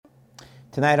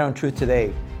Tonight on Truth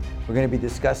Today, we're going to be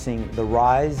discussing the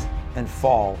rise and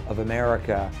fall of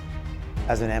America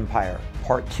as an empire.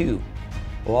 Part 2.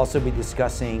 We'll also be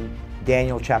discussing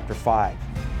Daniel chapter 5,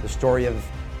 the story of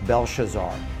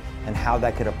Belshazzar, and how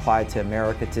that could apply to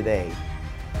America today.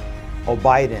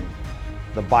 Biden,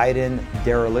 the Biden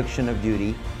dereliction of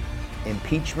duty,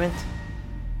 impeachment,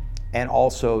 and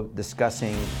also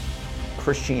discussing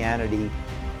Christianity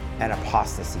and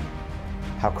apostasy.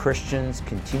 How Christians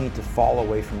continue to fall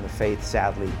away from the faith,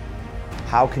 sadly.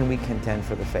 How can we contend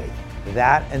for the faith?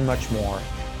 That and much more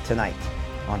tonight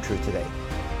on Truth Today.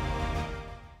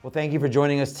 Well, thank you for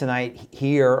joining us tonight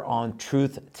here on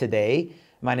Truth Today.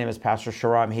 My name is Pastor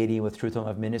Shahram Hadian with Truth and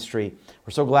Love Ministry. We're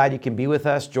so glad you can be with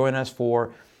us. Join us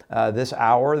for this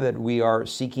hour that we are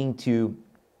seeking to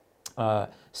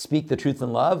speak the truth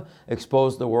in love,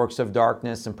 expose the works of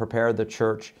darkness, and prepare the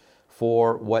church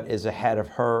for what is ahead of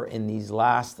her in these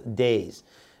last days.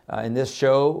 In this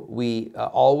show, we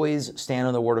always stand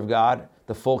on the Word of God,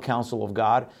 the full counsel of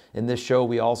God. In this show,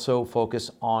 we also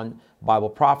focus on Bible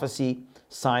prophecy,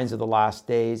 signs of the last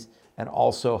days, and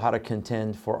also how to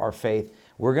contend for our faith.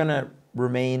 We're going to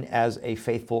remain as a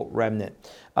faithful remnant.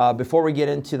 Before we get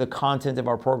into the content of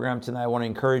our program tonight, I want to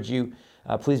encourage you,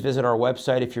 please visit our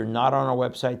website. If you're not on our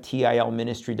website,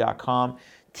 tilministry.com,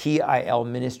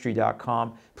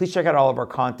 tilministry.com. Please check out all of our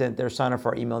content there. Sign up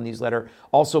for our email newsletter.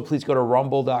 Also, please go to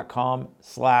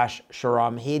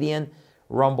rumble.com/ShahramHadian,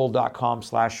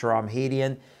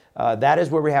 rumble.com/ShahramHadian. That is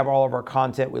where we have all of our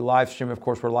content. We live stream. Of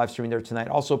course, we're live streaming there tonight.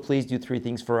 Also, please do 3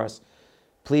 things for us.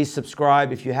 Please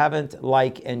subscribe if you haven't,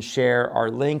 like and share our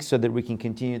links so that we can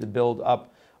continue to build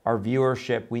up our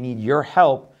viewership. We need your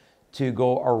help to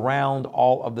go around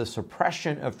all of the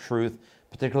suppression of truth,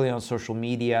 particularly on social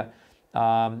media,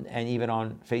 and even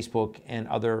on Facebook and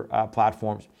other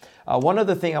platforms. One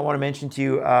other thing I want to mention to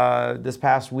you, this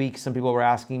past week, some people were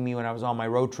asking me when I was on my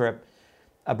road trip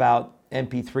about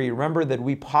MP3. Remember that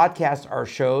we podcast our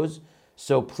shows,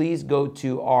 so please go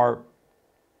to our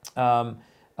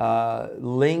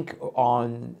link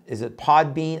on, is it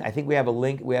Podbean? I think we have a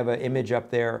link, we have an image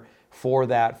up there for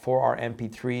that, for our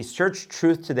MP3. Search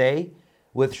Truth Today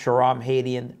with Shahram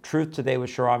Hadian, Truth Today with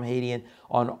Shahram Hadian,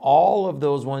 on all of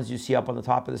those ones you see up on the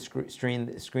top of the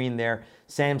screen there,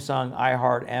 Samsung,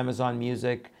 iHeart, Amazon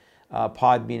Music,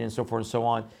 Podbean, and so forth and so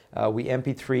on. We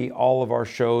MP3 all of our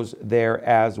shows there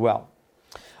as well.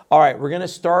 All right, we're going to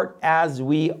start as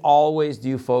we always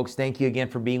do, folks. Thank you again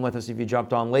for being with us if you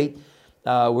jumped on late.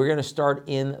 We're going to start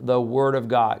in the Word of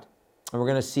God, and we're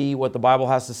going to see what the Bible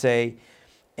has to say.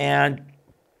 And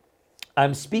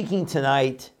I'm speaking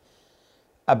tonight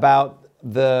about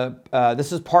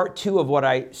this is part 2 of what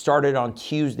I started on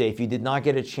Tuesday. If you did not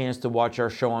get a chance to watch our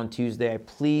show on Tuesday,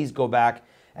 please go back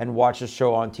and watch the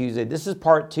show on Tuesday. This is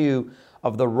part 2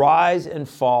 of the rise and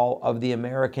fall of the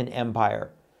American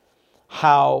empire.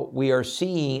 How we are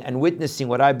seeing and witnessing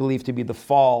what I believe to be the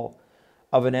fall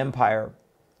of an empire.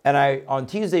 And on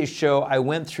Tuesday's show, I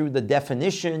went through the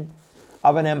definition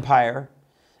of an empire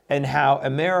and how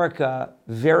America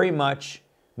very much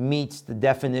meets the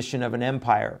definition of an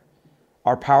empire.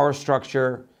 Our power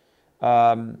structure,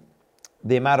 the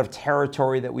amount of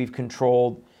territory that we've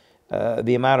controlled,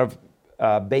 the amount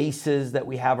of bases that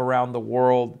we have around the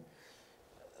world,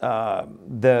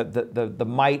 the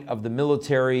might of the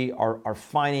military, our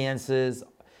finances,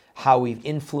 how we've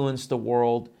influenced the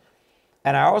world.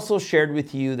 And I also shared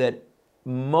with you that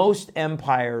most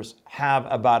empires have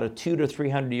about a 200 to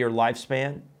 300 year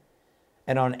lifespan,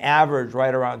 and on average,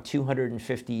 right around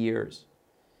 250 years.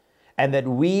 And that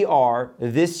we are,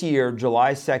 this year,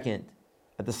 July 2nd,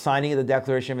 at the signing of the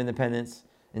Declaration of Independence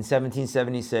in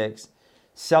 1776,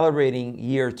 celebrating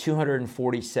year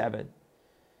 247,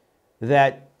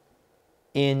 that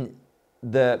in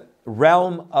the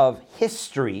realm of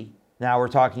history, now we're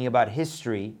talking about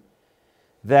history,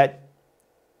 that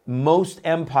most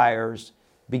empires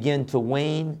begin to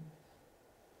wane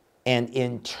and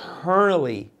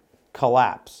internally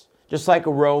collapse, just like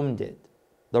Rome did,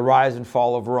 the rise and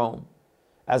fall of Rome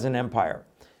as an empire,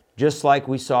 just like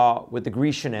we saw with the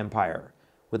Grecian Empire,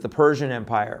 with the Persian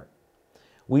Empire.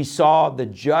 We saw the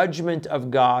judgment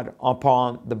of God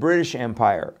upon the British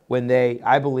Empire when they,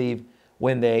 I believe,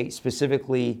 when they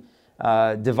specifically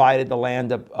divided the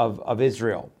land of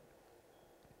Israel.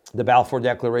 The Balfour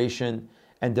Declaration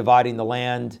and dividing the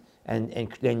land and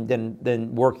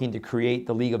then working to create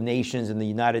the League of Nations and the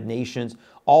United Nations,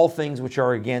 all things which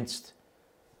are against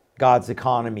God's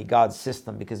economy, God's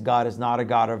system, because God is not a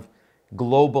God of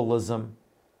globalism.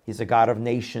 He's a God of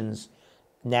nations,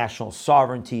 national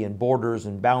sovereignty and borders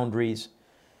and boundaries.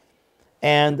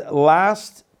 And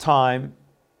last time,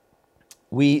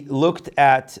 we looked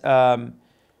at,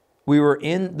 we were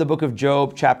in the book of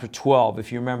Job, chapter 12,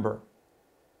 if you remember.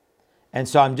 And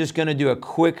so I'm just going to do a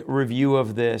quick review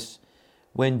of this.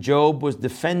 When Job was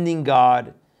defending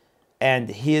God and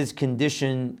his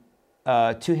condition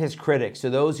to his critics, so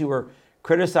those who were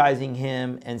criticizing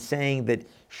him and saying that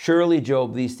surely,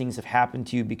 Job, these things have happened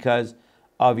to you because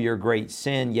of your great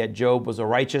sin, yet Job was a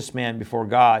righteous man before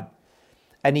God.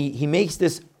 And he makes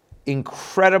this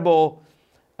incredible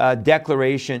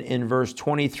declaration in verse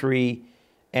 23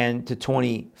 and to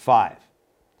 25.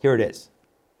 Here it is.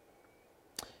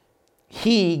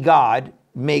 He, God,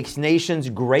 makes nations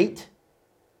great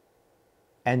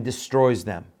and destroys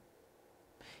them.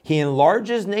 He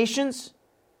enlarges nations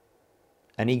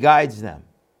and he guides them.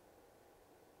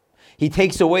 He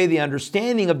takes away the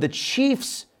understanding of the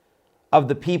chiefs of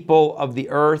the people of the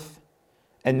earth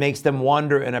and makes them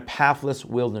wander in a pathless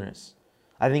wilderness.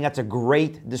 I think that's a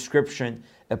great description,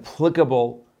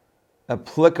 applicable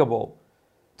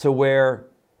to where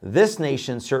this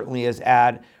nation certainly is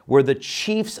at, where the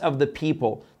chiefs of the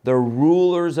people, the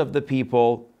rulers of the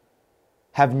people,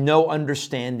 have no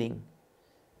understanding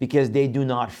because they do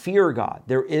not fear God.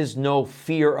 There is no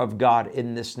fear of God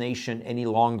in this nation any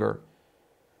longer.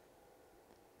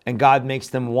 And God makes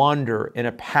them wander in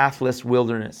a pathless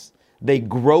wilderness. They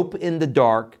grope in the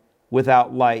dark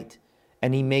without light,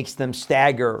 and he makes them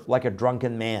stagger like a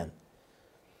drunken man.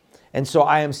 And so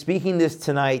I am speaking this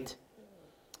tonight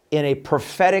in a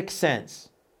prophetic sense,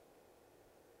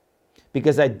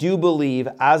 because I do believe,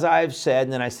 as I've said,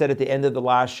 and I said at the end of the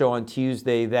last show on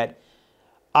Tuesday, that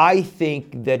I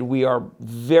think that we are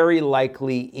very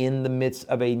likely in the midst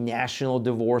of a national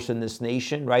divorce in this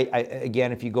nation, right?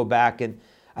 Again, if you go back and,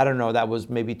 I don't know, that was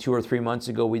maybe 2 or 3 months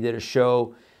ago, we did a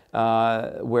show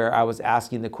where I was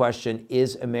asking the question,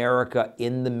 is America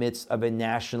in the midst of a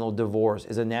national divorce?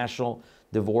 Is a national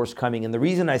divorce coming? And the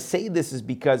reason I say this is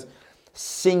because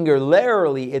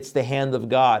singularly, it's the hand of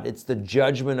God. It's the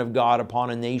judgment of God upon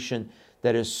a nation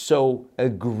that is so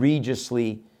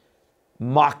egregiously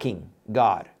mocking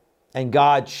God. And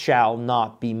God shall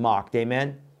not be mocked.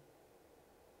 Amen?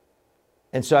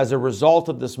 And so as a result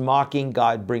of this mocking,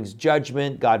 God brings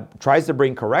judgment. God tries to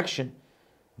bring correction.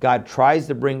 God tries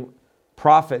to bring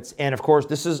prophets. And of course,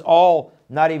 this is all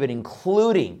not even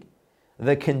including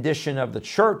the condition of the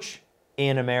church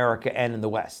in America and in the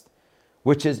West,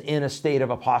 which is in a state of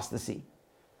apostasy.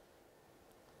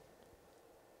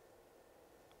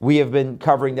 We have been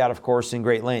covering that, of course, in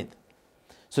great length.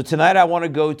 So tonight I want to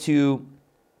go to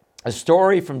a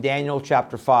story from Daniel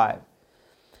chapter 5.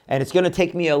 And it's going to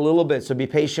take me a little bit, so be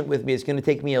patient with me. It's going to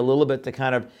take me a little bit to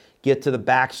kind of get to the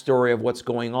backstory of what's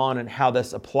going on and how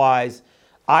this applies,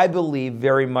 I believe,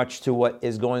 very much to what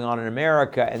is going on in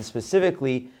America, and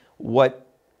specifically what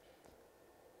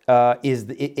is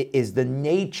the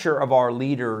nature of our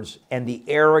leaders and the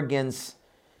arrogance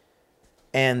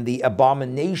and the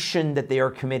abomination that they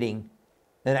are committing.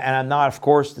 And I'm not, of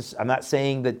course, I'm not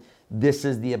saying that this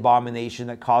is the abomination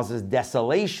that causes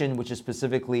desolation, which is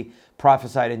specifically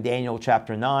prophesied in Daniel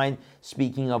chapter 9,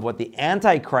 speaking of what the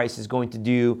Antichrist is going to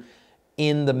do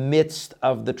in the midst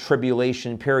of the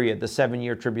tribulation period, the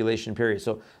 7-year tribulation period.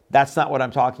 So that's not what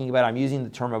I'm talking about. I'm using the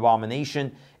term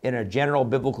abomination in a general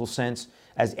biblical sense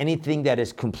as anything that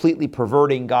is completely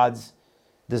perverting God's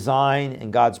design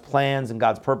and God's plans and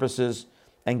God's purposes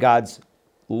and God's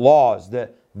laws,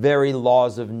 the very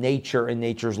laws of nature and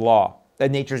nature's law,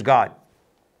 nature's God.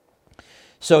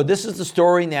 So this is the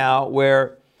story now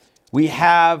where we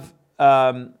have,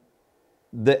 of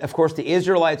course, the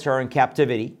Israelites are in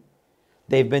captivity.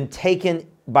 They've been taken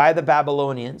by the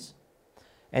Babylonians,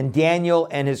 and Daniel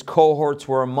and his cohorts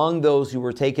were among those who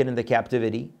were taken into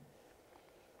captivity.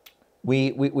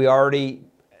 We already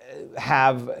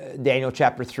have Daniel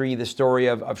chapter 3, the story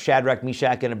of Shadrach,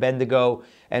 Meshach, and Abednego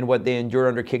and what they endured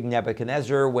under King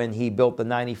Nebuchadnezzar when he built the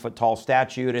 90-foot tall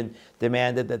statue and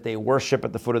demanded that they worship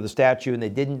at the foot of the statue. And they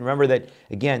didn't. Remember that,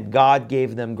 again, God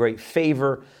gave them great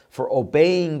favor for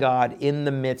obeying God in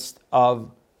the midst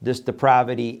of this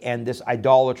depravity and this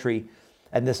idolatry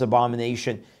and this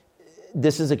abomination.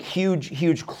 This is a huge,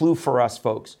 huge clue for us,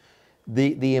 folks.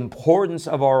 The importance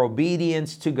of our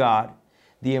obedience to God,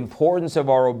 the importance of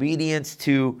our obedience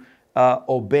to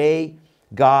obey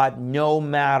God no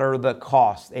matter the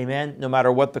cost. Amen? No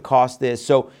matter what the cost is.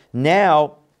 So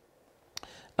now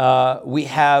we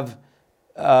have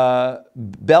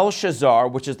Belshazzar,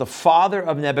 which is the father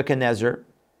of Nebuchadnezzar.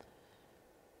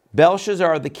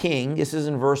 Belshazzar the king, this is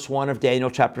in verse 1 of Daniel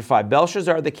chapter 5.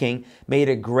 Belshazzar the king made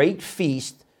a great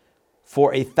feast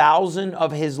for 1,000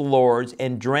 of his lords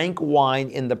and drank wine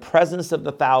in the presence of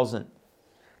the 1,000.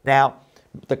 Now,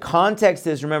 the context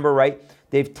is, remember, right,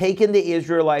 They've taken the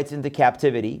Israelites into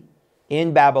captivity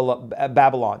in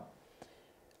Babylon.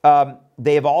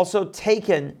 They have also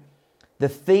taken the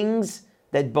things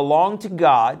that belong to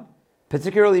God,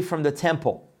 particularly from the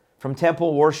temple, from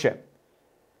temple worship,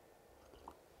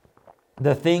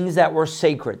 the things that were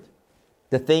sacred,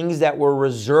 the things that were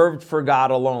reserved for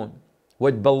God alone,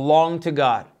 what belonged to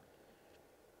God.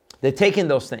 They've taken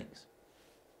those things.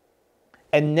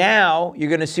 And now you're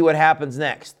going to see what happens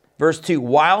next. Verse 2,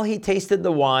 while he tasted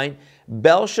the wine,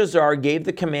 Belshazzar gave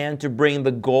the command to bring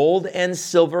the gold and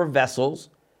silver vessels,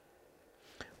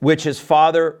 which his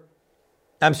father,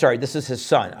 I'm sorry, this is his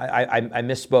son. I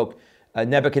misspoke.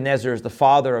 Nebuchadnezzar is the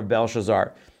father of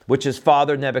Belshazzar, which his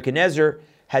father Nebuchadnezzar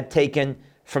had taken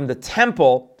from the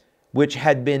temple which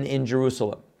had been in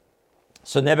Jerusalem.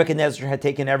 So Nebuchadnezzar had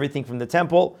taken everything from the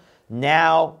temple.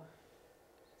 Now,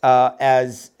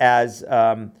 as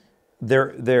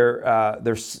they're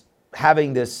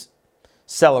having this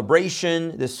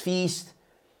celebration, this feast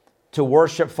to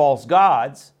worship false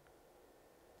gods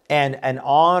and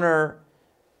honor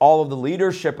all of the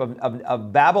leadership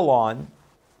of Babylon,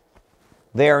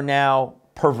 they are now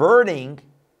perverting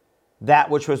that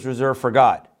which was reserved for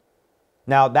God.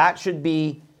 Now that should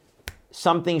be,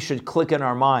 something should click in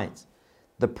our minds.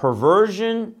 The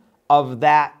perversion of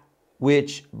that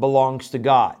which belongs to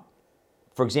God.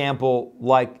 For example,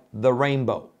 like the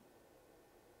rainbow.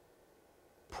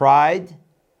 Pride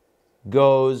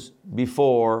goes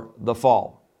before the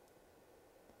fall.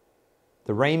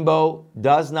 The rainbow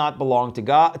does not belong to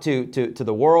God, to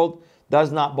the world,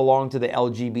 does not belong to the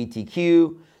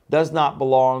LGBTQ, does not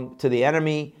belong to the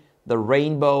enemy. The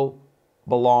rainbow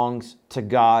belongs to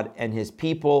God and his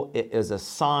people. It is a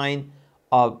sign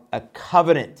of a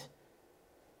covenant.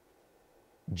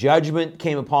 Judgment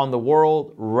came upon the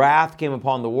world, wrath came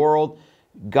upon the world.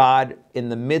 God, in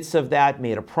the midst of that,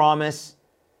 made a promise,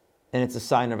 and it's a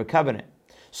sign of a covenant.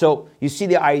 So you see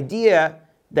the idea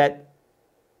that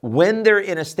when they're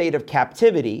in a state of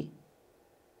captivity,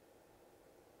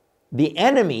 the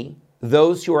enemy,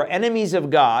 those who are enemies of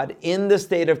God in the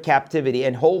state of captivity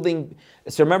and holding,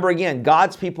 so remember again,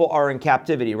 God's people are in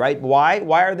captivity, right? Why?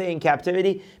 Why are they in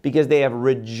captivity? Because they have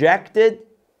rejected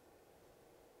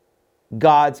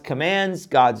God's commands,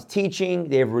 God's teaching.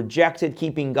 They have rejected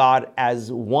keeping God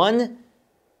as one.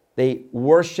 They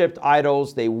worshipped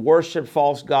idols. They worshipped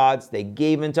false gods. They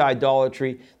gave into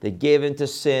idolatry. They gave into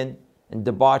sin and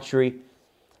debauchery.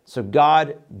 So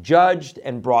God judged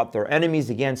and brought their enemies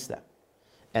against them.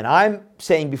 And I'm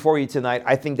saying before you tonight,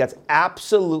 I think that's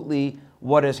absolutely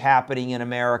what is happening in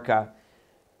America.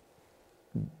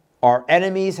 Our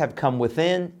enemies have come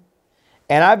within.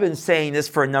 And I've been saying this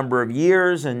for a number of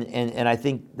years, and I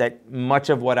think that much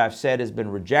of what I've said has been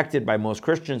rejected by most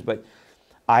Christians, but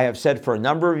I have said for a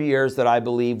number of years that I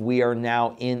believe we are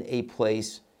now in a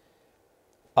place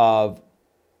of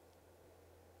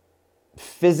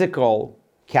physical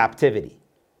captivity,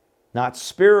 not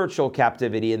spiritual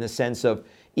captivity in the sense of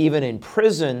even in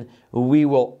prison, we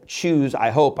will choose,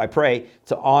 I hope, I pray,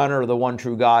 to honor the one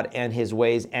true God and his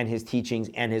ways and his teachings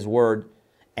and his word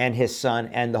and his Son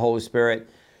and the Holy Spirit,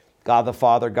 God the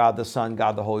Father, God the Son,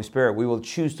 God the Holy Spirit. We will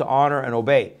choose to honor and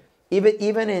obey.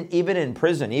 Even in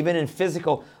prison, even in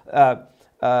physical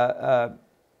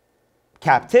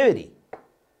captivity.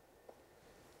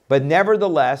 But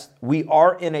nevertheless, we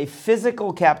are in a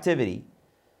physical captivity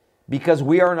because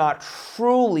we are not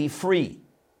truly free.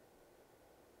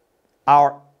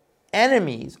 Our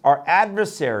enemies, our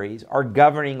adversaries are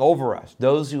governing over us.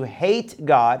 Those who hate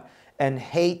God and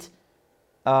hate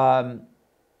God's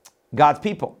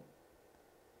people.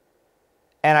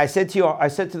 And I said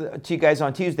to you guys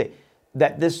on Tuesday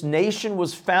that this nation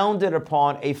was founded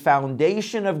upon a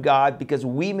foundation of God because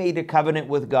we made a covenant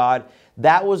with God.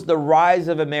 That was the rise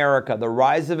of America. The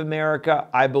rise of America,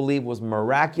 I believe, was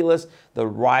miraculous. The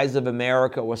rise of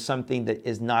America was something that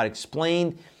is not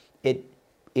explained. It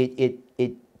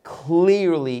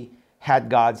clearly had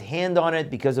God's hand on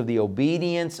it because of the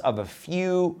obedience of a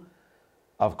few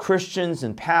of Christians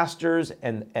and pastors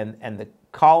and the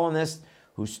colonists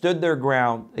who stood their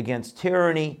ground against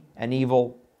tyranny and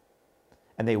evil.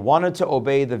 And they wanted to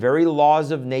obey the very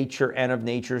laws of nature and of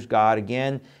nature's God,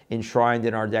 again, enshrined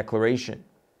in our Declaration.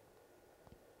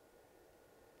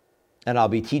 And I'll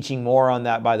be teaching more on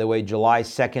that, by the way,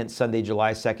 Sunday,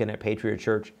 July 2nd at Patriot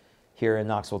Church here in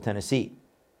Knoxville, Tennessee.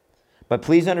 But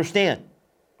please understand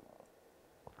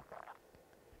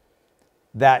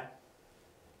that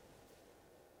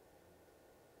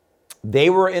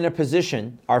they were in a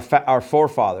position, our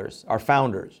forefathers, our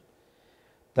founders,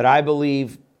 that I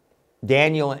believe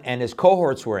Daniel and his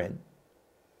cohorts were in.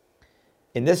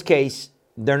 In this case,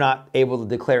 they're not able to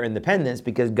declare independence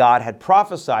because God had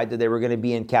prophesied that they were going to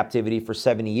be in captivity for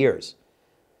 70 years.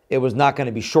 It was not going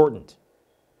to be shortened.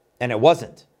 And it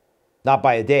wasn't. Not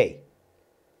by a day.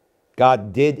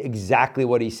 God did exactly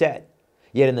what he said.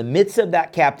 Yet in the midst of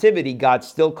that captivity, God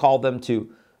still called them to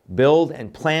build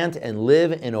and plant and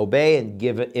live and obey and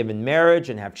give in marriage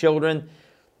and have children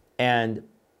and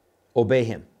obey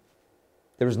him.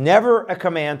 There was never a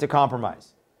command to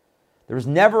compromise. There was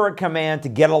never a command to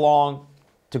get along,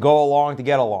 to go along, to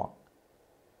get along.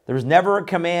 There was never a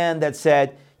command that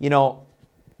said,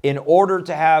 in order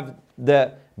to have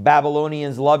the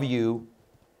Babylonians love you,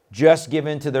 just give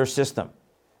in to their system.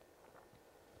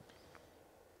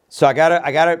 So I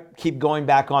gotta keep going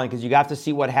back on because you have to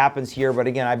see what happens here. But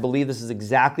again, I believe this is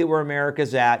exactly where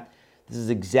America's at. This is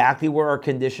exactly where our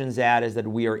condition's at, is that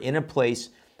we are in a place,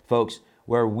 folks,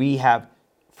 where we have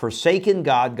forsaken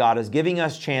God. God is giving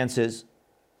us chances.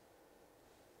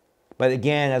 But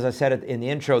again, as I said in the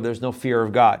intro, there's no fear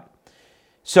of God.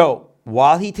 So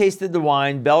while he tasted the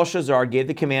wine, Belshazzar gave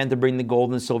the command to bring the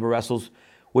gold and silver vessels,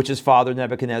 which his father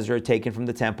Nebuchadnezzar had taken from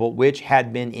the temple, which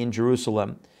had been in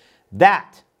Jerusalem,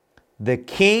 that the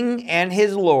king and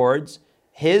his lords,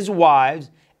 his wives,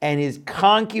 and his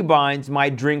concubines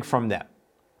might drink from them.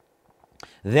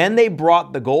 Then they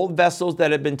brought the gold vessels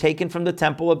that had been taken from the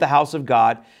temple of the house of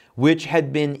God, which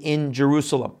had been in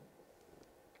Jerusalem.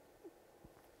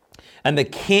 And the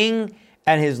king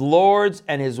and his lords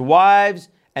and his wives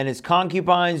and his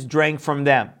concubines drank from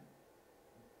them.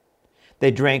 They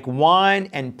drank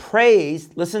wine and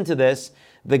praised, listen to this,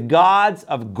 the gods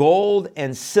of gold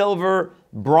and silver,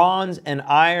 bronze and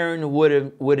iron,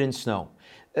 wood and stone.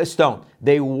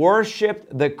 They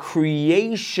worshiped the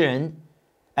creation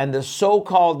and the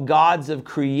so-called gods of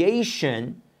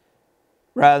creation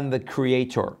rather than the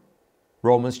creator.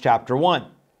 Romans chapter 1.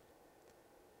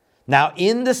 Now,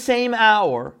 in the same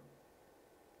hour,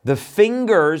 the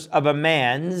fingers of a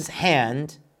man's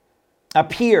hand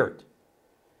appeared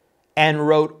and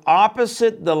wrote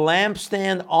opposite the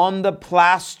lampstand on the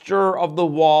plaster of the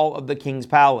wall of the king's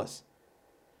palace.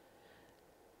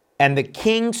 And the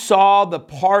king saw the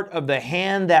part of the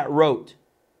hand that wrote.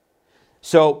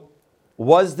 So,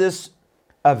 was this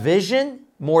a vision?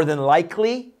 More than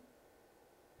likely.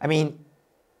 I mean,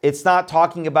 it's not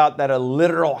talking about that a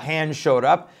literal hand showed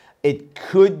up. It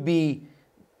could be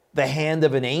the hand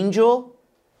of an angel,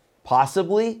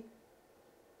 possibly.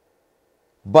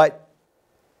 But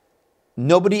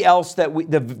nobody else the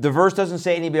verse doesn't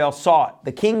say anybody else saw it.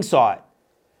 The king saw it.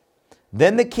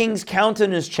 Then the king's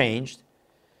countenance changed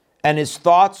and his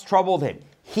thoughts troubled him.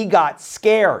 He got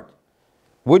scared.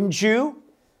 Wouldn't you?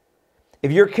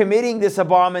 If you're committing this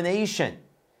abomination,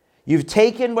 you've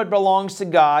taken what belongs to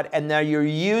God and now you're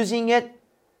using it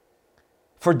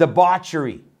for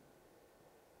debauchery.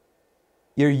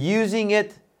 You're using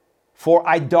it for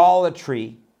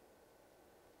idolatry.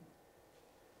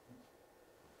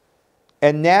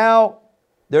 And now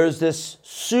there's this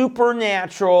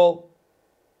supernatural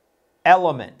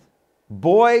element.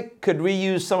 Boy, could we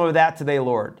use some of that today,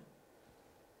 Lord.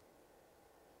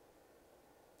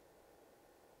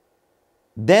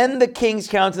 Then the king's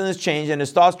countenance changed and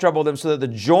his thoughts troubled him so that the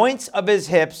joints of his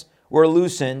hips were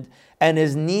loosened and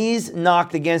his knees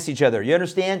knocked against each other. You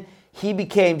understand? He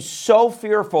became so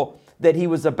fearful that he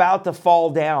was about to fall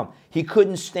down. He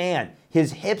couldn't stand.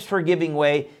 His hips were giving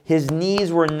way. His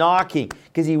knees were knocking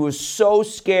because he was so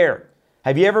scared.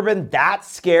 Have you ever been that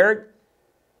scared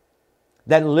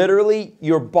that literally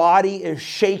your body is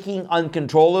shaking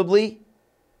uncontrollably?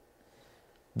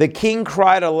 The king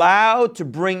cried aloud to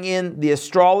bring in the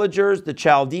astrologers, the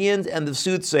Chaldeans, and the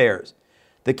soothsayers.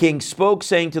 The king spoke,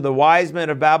 saying to the wise men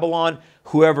of Babylon,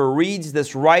 whoever reads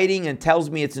this writing and tells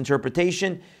me its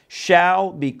interpretation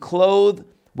shall be clothed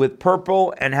with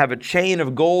purple and have a chain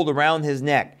of gold around his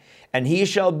neck, and he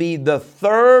shall be the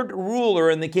third ruler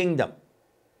in the kingdom.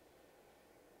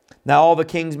 Now all the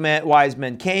king's wise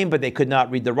men came, but they could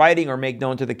not read the writing or make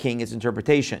known to the king its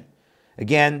interpretation.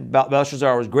 Again,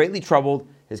 Belshazzar was greatly troubled,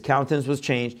 his countenance was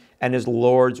changed, and his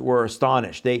lords were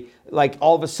astonished.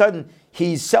 All of a sudden,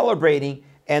 he's celebrating,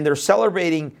 and they're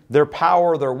celebrating their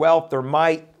power, their wealth, their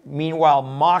might, meanwhile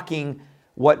mocking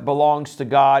what belongs to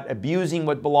God, abusing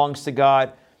what belongs to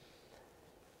God,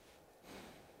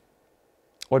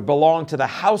 what belonged to the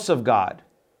house of God.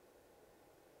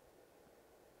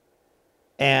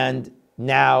 And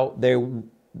now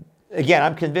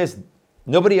I'm convinced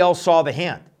nobody else saw the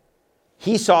hand.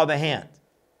 He saw the hand.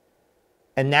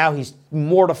 And now he's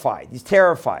mortified. He's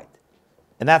terrified.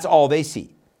 And that's all they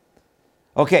see.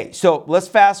 Okay, so let's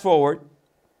fast forward.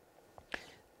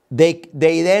 They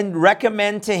then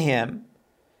recommend to him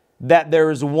that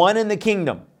there is one in the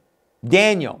kingdom,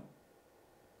 Daniel,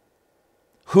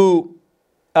 who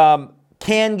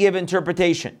can give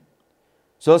interpretation.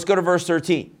 So let's go to verse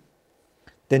 13.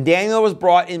 Then Daniel was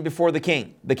brought in before the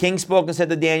king. The king spoke and said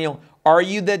to Daniel, "Are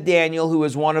you that Daniel who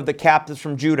is one of the captives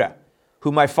from Judah,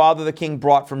 whom my father the king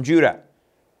brought from Judah?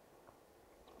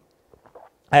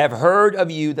 I have heard of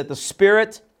you that the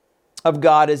Spirit of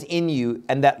God is in you,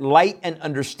 and that light and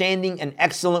understanding and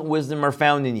excellent wisdom are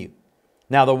found in you.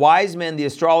 Now the wise men, the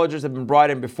astrologers, have been brought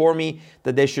in before me,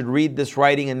 that they should read this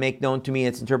writing and make known to me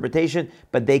its interpretation,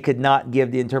 but they could not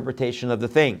give the interpretation of the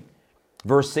thing."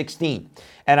 Verse 16,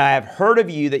 "And I have heard of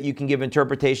you that you can give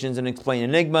interpretations and explain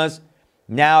enigmas.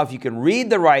 Now if you can read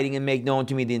the writing and make known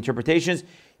to me the interpretations,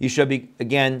 you shall be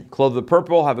again clothed with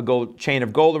purple, have a gold chain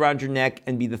of gold around your neck,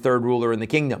 and be the third ruler in the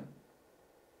kingdom."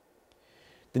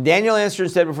 Then Daniel answered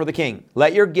and said before the king,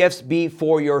 "Let your gifts be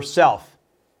for yourself."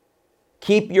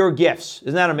 Keep your gifts.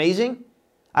 Isn't that amazing?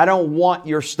 I don't want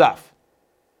your stuff.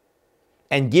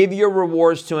 "And give your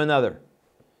rewards to another."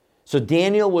 So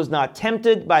Daniel was not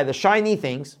tempted by the shiny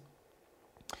things.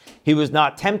 He was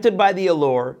not tempted by the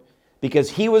allure,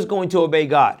 because he was going to obey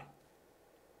God.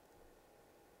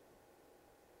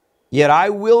 "Yet I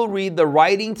will read the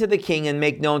writing to the king and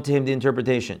make known to him the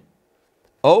interpretation.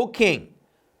 O king,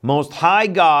 most high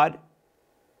God,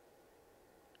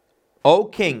 O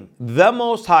king, the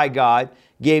most high God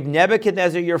gave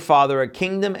Nebuchadnezzar your father a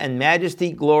kingdom and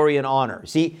majesty, glory, and honor."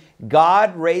 See,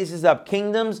 God raises up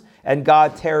kingdoms and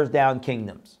God tears down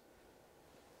kingdoms.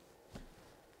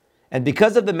 "And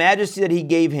because of the majesty that he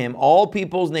gave him, all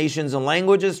peoples, nations, and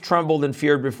languages trembled and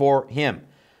feared before him.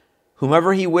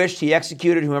 Whomever he wished, he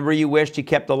executed. Whomever he wished, he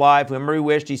kept alive. Whomever he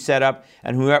wished, he set up.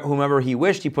 And whomever he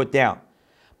wished, he put down.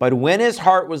 But when his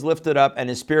heart was lifted up and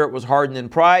his spirit was hardened in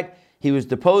pride, he was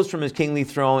deposed from his kingly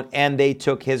throne, and they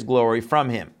took his glory from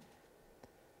him.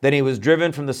 Then he was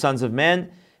driven from the sons of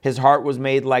men. His heart was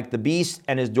made like the beast,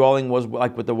 and his dwelling was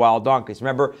like with the wild donkeys."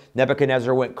 Remember,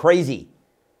 Nebuchadnezzar went crazy.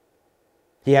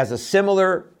 He has a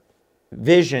similar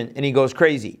vision, and he goes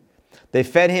crazy. "They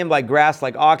fed him like grass,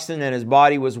 like oxen, and his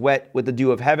body was wet with the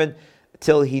dew of heaven,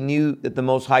 till he knew that the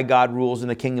Most High God rules in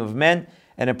the kingdom of men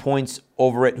and appoints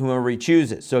over it whomever he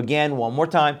chooses." So again, one more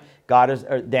time,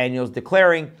 Daniel is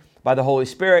declaring by the Holy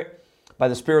Spirit, by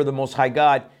the Spirit of the Most High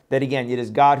God, that again, it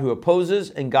is God who opposes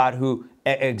and God who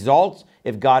exalts.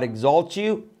 If God exalts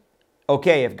you,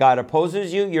 okay. If God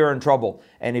opposes you, you're in trouble.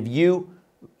 And if you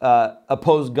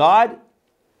oppose God,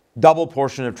 double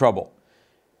portion of trouble.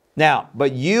 "Now,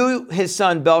 but you, his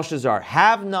son Belshazzar,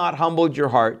 have not humbled your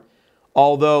heart,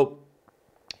 although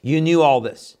you knew all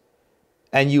this,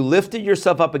 and you lifted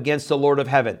yourself up against the Lord of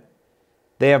heaven.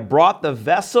 They have brought the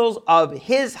vessels of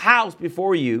his house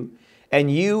before you, and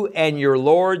you and your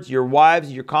lords, your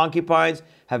wives, your concubines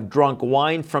have drunk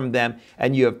wine from them,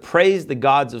 and you have praised the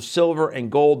gods of silver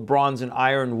and gold, bronze and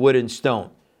iron, wood and stone,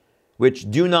 which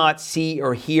do not see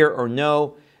or hear or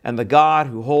know, and the God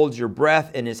who holds your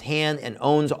breath in his hand and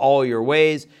owns all your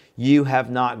ways, you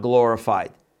have not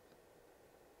glorified."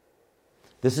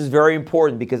 This is very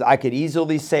important, because I could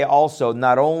easily say also,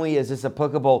 not only is this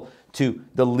applicable to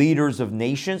the leaders of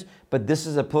nations, but this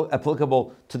is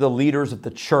applicable to the leaders of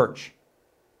the church.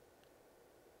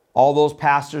 All those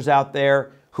pastors out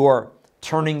there who are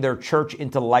turning their church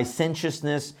into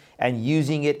licentiousness and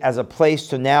using it as a place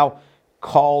to now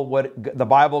call what the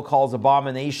Bible calls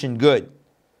abomination good.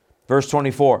 Verse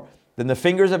 24, "Then the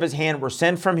fingers of his hand were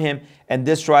sent from him, and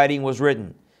this writing was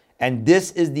written. And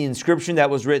this is the inscription that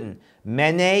was written: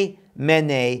 Mene,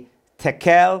 Mene,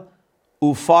 Tekel,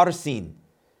 Upharsin.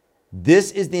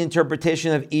 This is the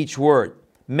interpretation of each word.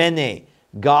 Mene,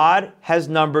 God has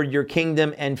numbered your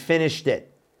kingdom and finished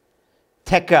it.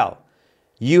 Tekel,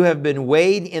 you have been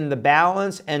weighed in the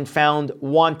balance and found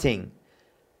wanting.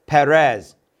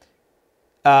 Perez,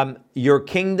 your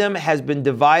kingdom has been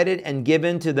divided and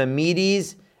given to the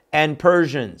Medes and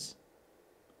Persians."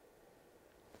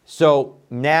 So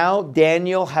now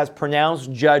Daniel has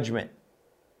pronounced judgment.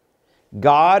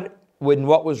 God, when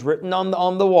what was written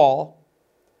on the wall,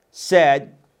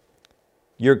 said,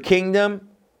 your kingdom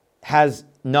has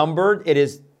numbered. It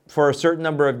is for a certain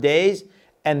number of days,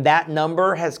 and that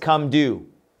number has come due.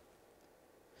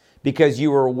 Because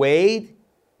you were weighed.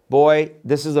 Boy,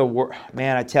 this is a word.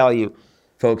 Man, I tell you,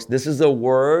 folks, this is a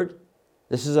word.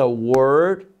 This is a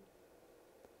word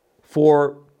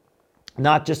for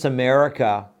not just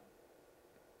America.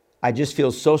 I just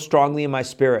feel so strongly in my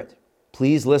spirit.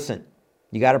 Please listen.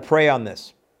 You got to pray on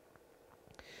this.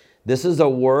 This is a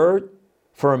word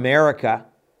for America,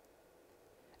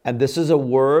 and this is a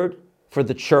word for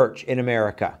the church in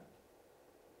America.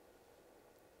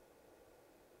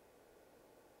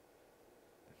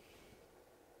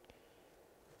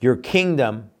 Your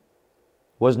kingdom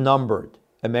was numbered.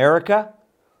 America,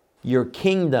 your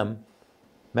kingdom,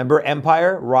 remember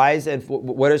empire, rise, and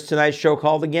what is tonight's show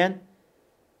called again?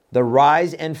 The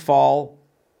rise and fall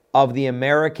of the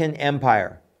American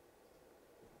empire.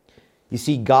 You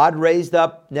see, God raised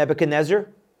up Nebuchadnezzar,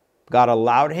 God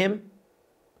allowed him,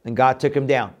 and God took him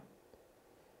down.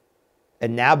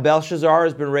 And now Belshazzar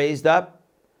has been raised up,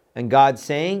 and God's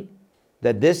saying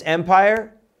that this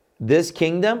empire, this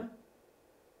kingdom,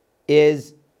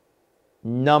 is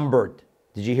numbered.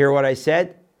 Did you hear what I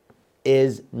said?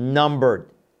 Is numbered.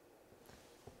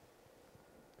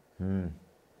 And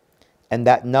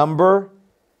that number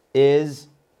is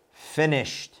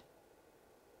finished.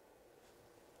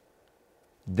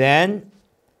 Then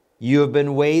you have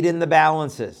been weighed in the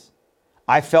balances.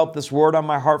 I felt this word on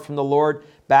my heart from the Lord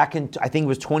back in, I think it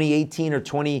was 2018 or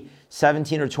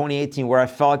 2017 or 2018, where I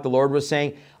felt like the Lord was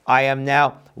saying, I am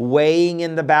now weighing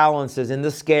in the balances, in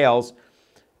the scales,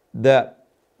 the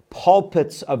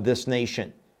pulpits of this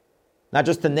nation. Not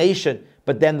just the nation,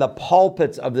 but then the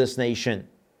pulpits of this nation.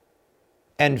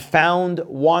 And found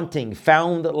wanting,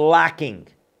 found lacking.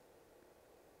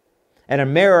 And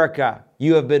America,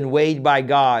 you have been weighed by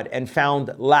God and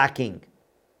found lacking.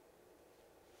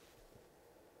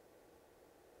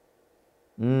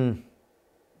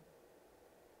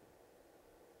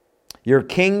 Your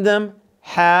kingdom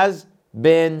has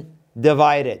been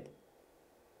divided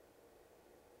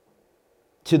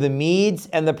to the Medes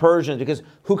and the Persians. Because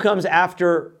who comes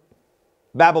after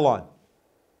Babylon?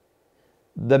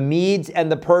 The Medes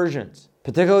and the Persians.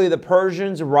 Particularly the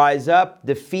Persians rise up,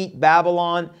 defeat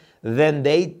Babylon, then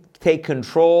they take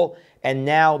control, and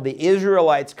now the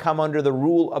Israelites come under the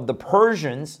rule of the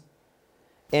Persians,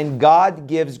 and God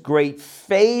gives great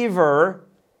favor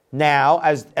now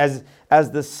as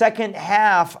the second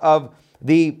half of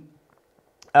the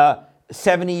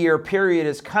 70-year period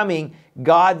is coming.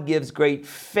 God gives great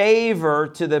favor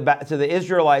to the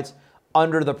Israelites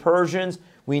under the Persians.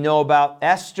 We know about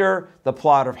Esther, the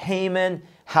plot of Haman,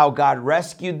 how God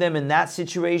rescued them in that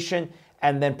situation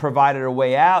and then provided a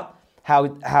way out. How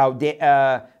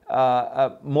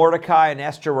Mordecai and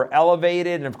Esther were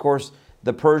elevated, and of course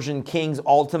the Persian kings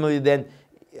ultimately then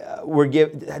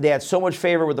they had so much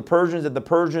favor with the Persians that the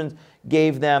Persians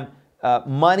gave them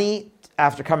money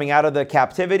after coming out of the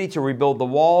captivity to rebuild the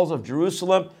walls of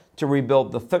Jerusalem, to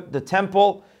rebuild the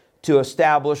temple, to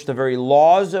establish the very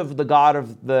laws of the God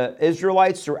of the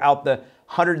Israelites throughout the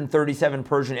 137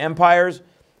 Persian empires,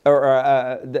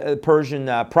 or the Persian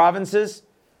provinces.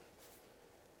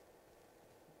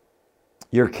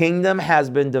 Your kingdom has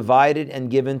been divided and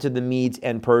given to the Medes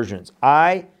and Persians.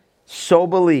 I so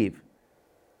believe,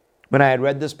 when I had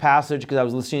read this passage, because I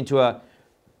was listening to a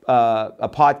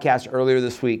podcast earlier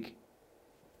this week,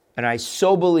 and I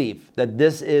so believe that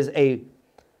this is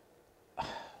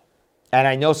and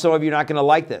I know some of you are not going to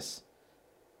like this,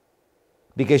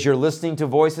 because you're listening to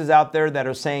voices out there that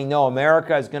are saying, no,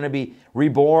 America is going to be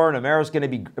reborn, America is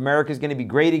going to be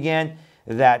great again.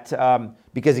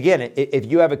 Because again, if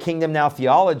you have a kingdom now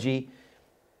theology,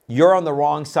 you're on the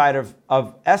wrong side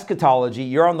of eschatology.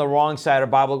 You're on the wrong side of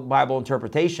Bible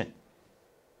interpretation.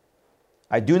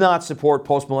 I do not support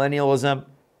postmillennialism,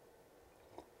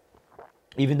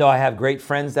 even though I have great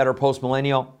friends that are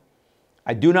postmillennial.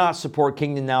 I do not support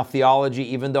kingdom now theology,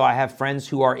 even though I have friends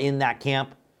who are in that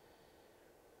camp.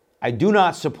 I do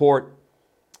not support,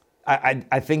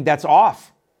 I think that's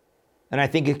off. And I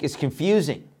think it's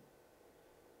confusing.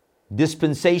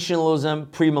 Dispensationalism,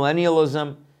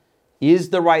 premillennialism is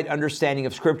the right understanding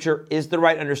of Scripture, is the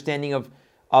right understanding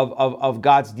of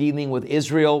God's dealing with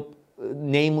Israel,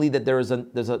 namely that there's a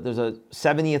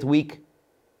 70th week.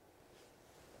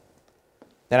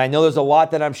 And I know there's a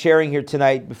lot that I'm sharing here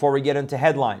tonight before we get into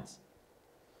headlines.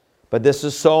 But this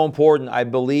is so important. I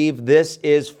believe this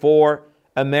is for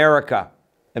America.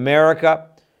 America,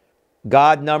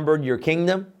 God numbered your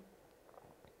kingdom.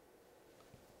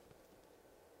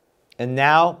 And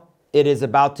now it is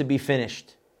about to be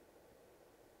finished.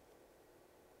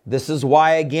 This is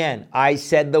why, again, I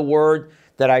said the word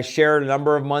that I shared a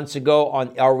number of months ago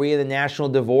on Are We in the National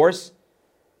Divorce?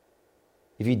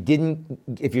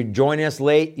 If you're joining us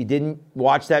late, you didn't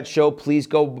watch that show, please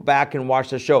go back and watch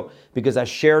the show, because I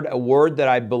shared a word that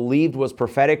I believed was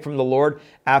prophetic from the Lord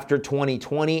after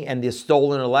 2020 and the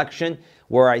stolen election,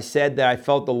 where I said that I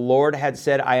felt the Lord had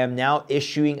said, I am now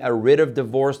issuing a writ of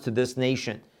divorce to this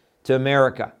nation, to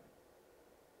America,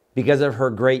 because of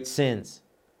her great sins.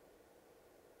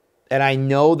 And I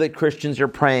know that Christians are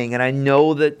praying, and I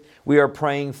know that we are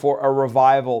praying for a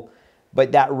revival,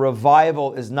 but that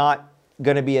revival is not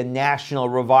going to be a national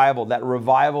revival. That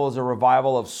revival is a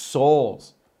revival of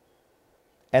souls.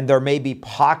 And there may be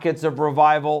pockets of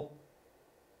revival,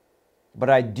 but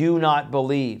I do not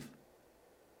believe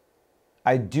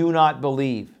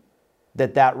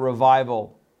that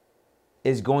revival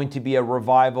is going to be a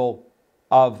revival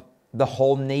of the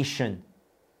whole nation,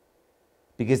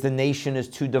 because the nation is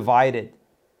too divided.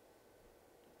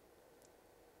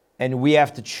 And we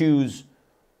have to choose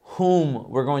whom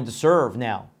we're going to serve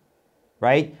now,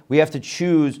 right? We have to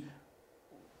choose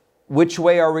which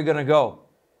way are we going to go.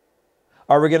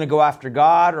 Are we going to go after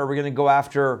God, or are we going to go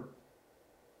after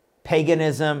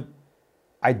paganism,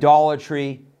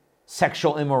 idolatry,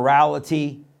 sexual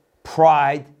immorality,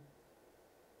 pride?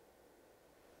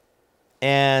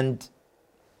 And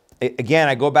again,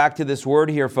 I go back to this word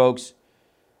here, folks.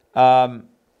 You've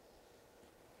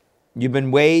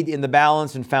been weighed in the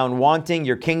balance and found wanting.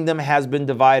 Your kingdom has been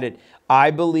divided.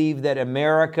 I believe that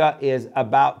America is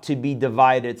about to be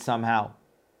divided somehow.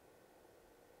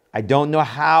 I don't know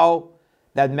how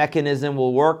that mechanism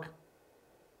will work,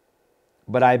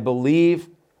 but I believe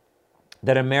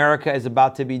that America is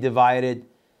about to be divided.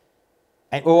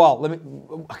 And let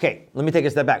me take a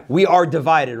step back. We are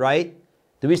divided, right?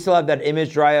 Do we still have that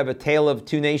image, Dry, of a tale of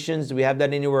two nations? Do we have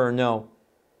that anywhere or no?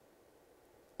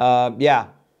 Yeah,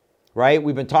 right?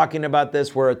 We've been talking about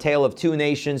this. We're a tale of two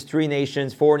nations, three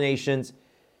nations, four nations.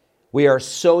 We are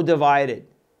so divided.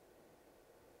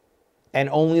 And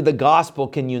only the gospel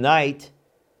can unite.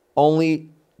 Only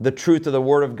the truth of the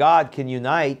Word of God can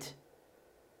unite.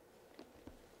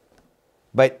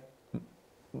 But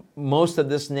most of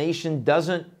this nation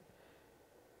doesn't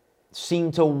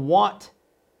seem to want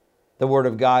the Word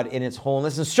of God in its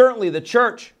wholeness, and certainly the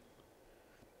church.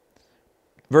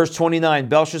 Verse 29,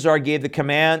 Belshazzar gave the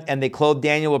command, and they clothed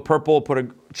Daniel with purple, put a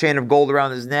chain of gold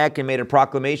around his neck, and made a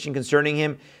proclamation concerning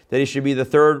him that he should be the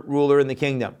third ruler in the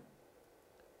kingdom.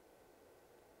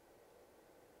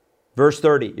 Verse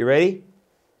 30, you ready?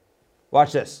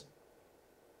 Watch this.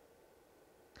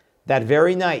 That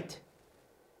very night,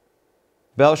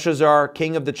 Belshazzar,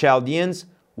 king of the Chaldeans,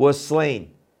 was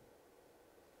slain.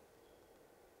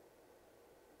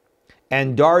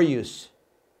 And Darius,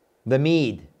 the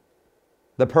Mede,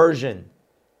 the Persian,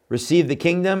 received the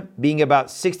kingdom, being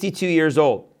about 62 years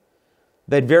old.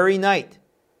 That very night,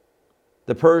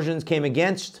 the Persians came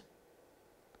against,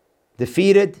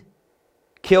 defeated,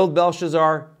 killed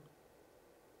Belshazzar,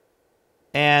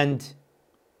 and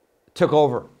took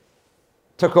over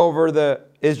the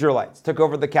Israelites, took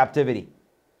over the captivity.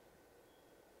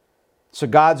 So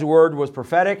God's word was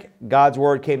prophetic. God's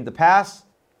word came to pass.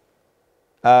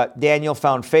 Daniel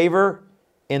found favor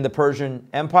in the Persian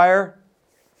Empire.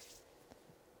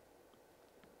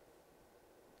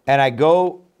 And I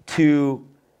go to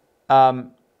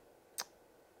the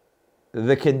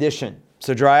condition.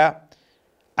 So, Drya,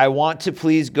 I want to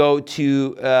please go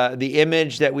to the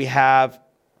image that we have.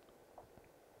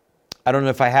 I don't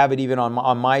know if I have it even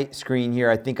on my screen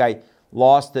here. I think I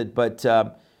lost it, but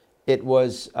it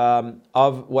was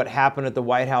of what happened at the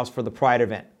White House for the Pride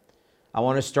event. I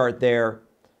want to start there.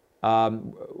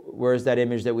 Where's that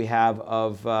image that we have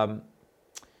of...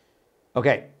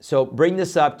 Okay, so bring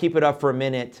this up. Keep it up for a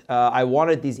minute. I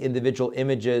wanted these individual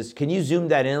images. Can you zoom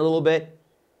that in a little bit?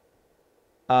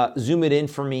 Zoom it in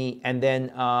for me, and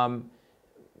then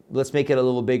let's make it a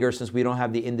little bigger since we don't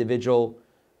have the individual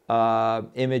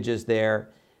images there.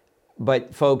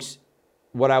 But folks,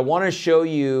 what I want to show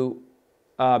you,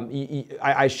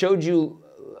 I showed you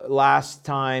last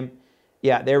time.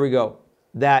 Yeah, there we go.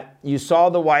 That you saw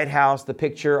the White House, the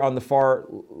picture on the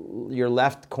your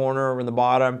left corner in the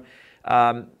bottom.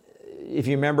 If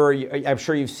you remember, I'm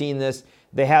sure you've seen this.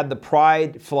 They had the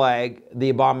pride flag, the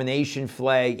abomination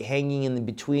flag, hanging in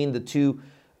between the two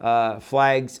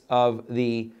flags of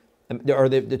the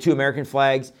two American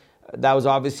flags. That was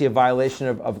obviously a violation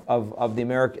of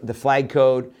the flag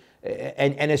code,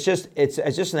 and it's just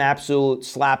an absolute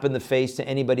slap in the face to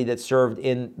anybody that served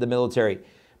in the military.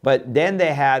 But then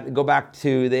they had, go back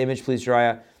to the image, please,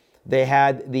 Raya. They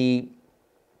had the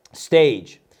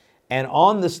stage, and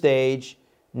on the stage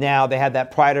now they had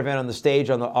that pride event on the stage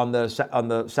on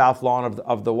the south lawn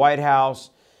of the White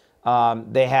House.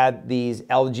 They had these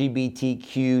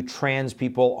LGBTQ trans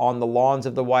people on the lawns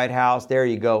of the White House. There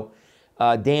you go,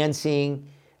 dancing,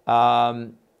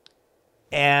 and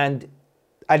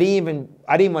I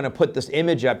didn't want to put this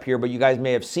image up here, but you guys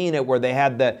may have seen it where they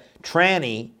had the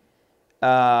tranny.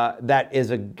 That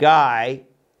is a guy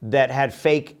that had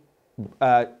fake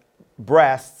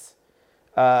breasts.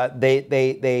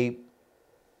 They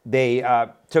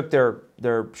took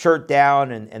their shirt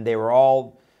down and they were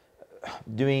all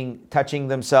touching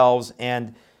themselves,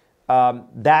 and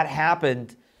that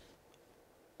happened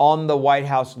on the White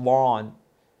House lawn.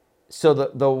 So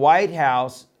the White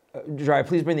House, Dry,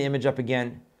 please bring the image up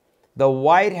again. The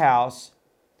White House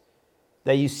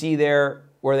that you see there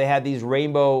where they had these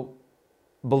rainbow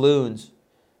balloons,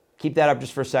 keep that up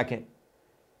just for a second.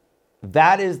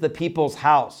 That is the people's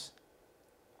house.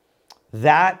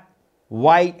 That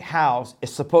White House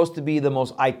is supposed to be the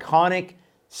most iconic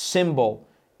symbol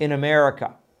in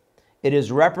America. It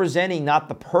is representing not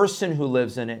the person who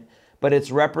lives in it, but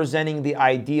it's representing the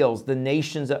ideals, the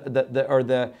nations,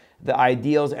 the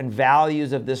ideals and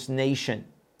values of this nation.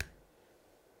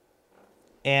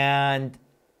 And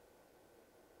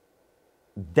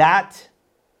that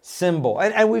symbol,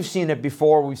 and we've seen it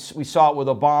before. We saw it with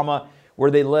Obama,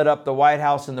 where they lit up the White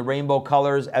House in the rainbow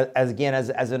colors as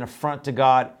an affront to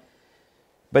God.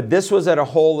 But this was at a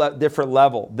whole different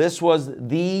level. This was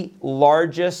the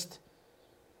largest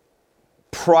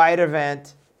pride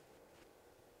event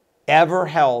ever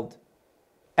held,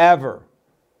 ever,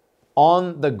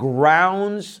 on the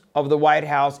grounds of the White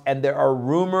House. And there are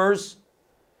rumors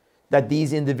that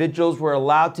these individuals were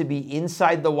allowed to be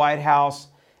inside the White House.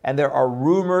 And there are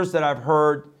rumors that I've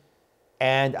heard,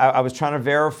 and I was trying to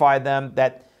verify them,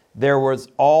 that there was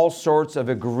all sorts of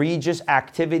egregious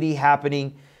activity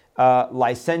happening,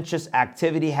 licentious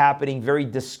activity happening, very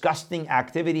disgusting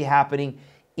activity happening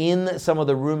in some of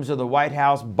the rooms of the White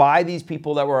House by these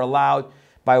people that were allowed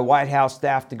by White House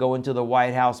staff to go into the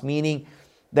White House, meaning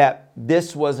that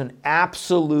this was an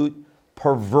absolute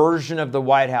perversion of the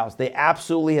White House. They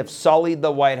absolutely have sullied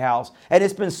the White House, and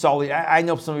it's been sullied. I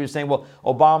know some of you are saying, well,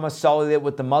 Obama sullied it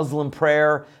with the Muslim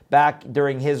prayer back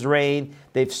during his reign.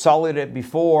 They've sullied it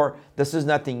before. This is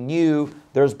nothing new.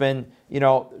 There's been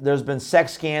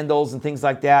sex scandals and things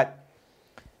like that.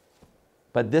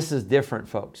 But this is different,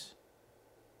 folks.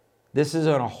 This is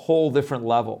on a whole different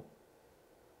level.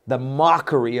 The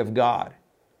mockery of God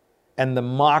and the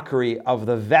mockery of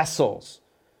the vessels.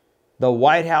 The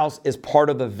White House is part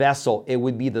of the vessel. It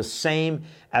would be the same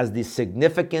as the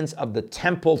significance of the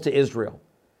temple to Israel.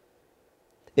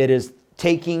 It is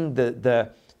taking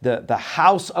the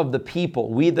house of the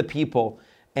people, we the people,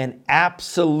 and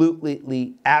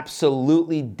absolutely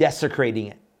desecrating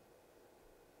it.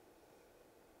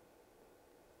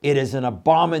 It is an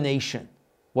abomination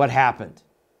what happened.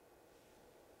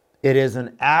 It is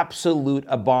an absolute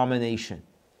abomination.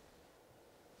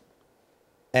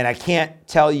 And I can't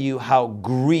tell you how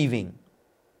grieving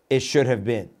it should have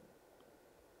been.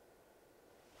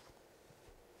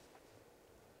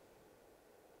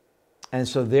 And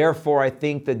so therefore, I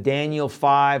think that Daniel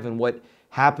 5 and what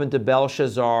happened to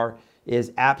Belshazzar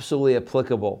is absolutely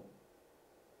applicable.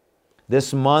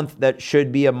 This month that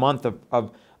should be a month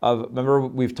of remember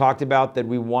we've talked about that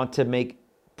we want to make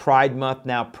Pride Month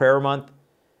now Prayer Month.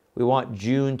 We want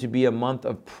June to be a month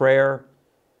of prayer.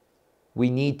 We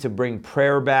need to bring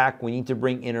prayer back. We need to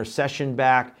bring intercession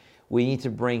back. We need to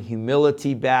bring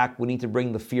humility back. We need to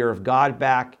bring the fear of God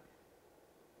back.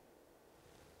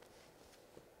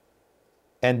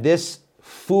 And this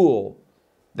fool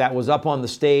that was up on the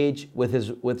stage with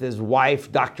his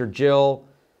wife, Dr. Jill,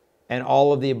 and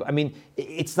all of the, I mean,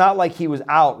 it's not like he was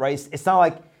out, right? It's not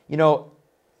like,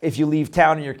 if you leave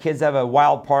town and your kids have a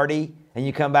wild party and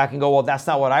you come back and go, well, that's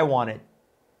not what I wanted.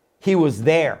 He was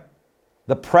there.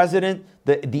 The president,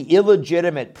 the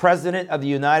illegitimate president of the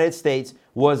United States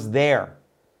was there.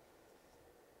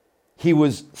 He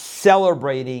was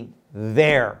celebrating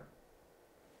there.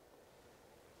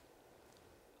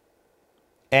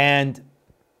 And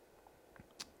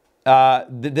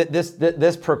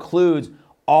this precludes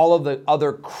all of the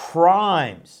other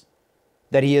crimes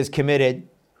that he has committed.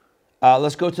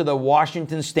 Let's go to the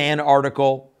Washington Stand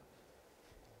article.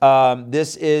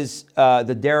 This is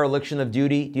the dereliction of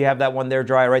duty. Do you have that one there,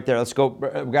 Dry? Right there. Let's go.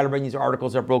 We've got to bring these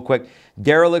articles up real quick.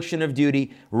 Dereliction of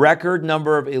duty. Record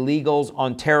number of illegals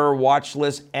on terror watch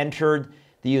list entered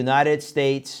the United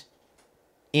States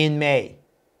in May.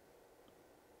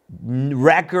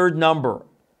 Record number.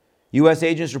 U.S.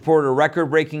 agents reported a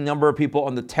record-breaking number of people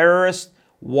on the terrorist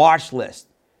watch list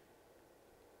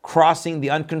crossing the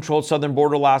uncontrolled southern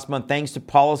border last month, thanks to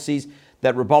policies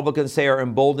that Republicans say are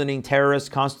emboldening terrorists,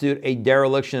 constitute a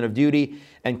dereliction of duty,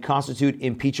 and constitute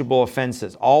impeachable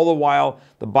offenses. All the while,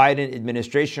 the Biden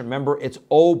administration, remember, it's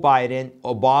Biden.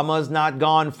 Obama's not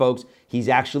gone, folks. He's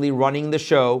actually running the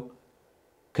show,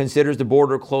 considers the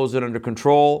border closed and under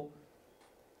control.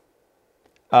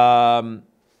 Border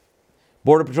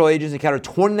Patrol agents encountered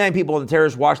 29 people on the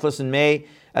terrorist watch list in May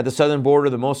at the southern border,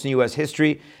 the most in U.S.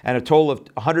 history, and a total of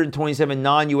 127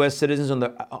 non-U.S. citizens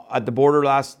at the border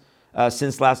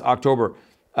since last October.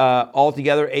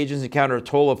 Altogether, agents encountered a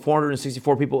total of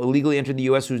 464 people illegally entered the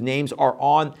U.S. whose names are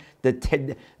on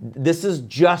this is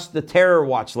just the terror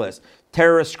watch list,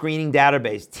 terrorist screening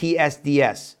database,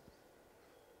 TSDS.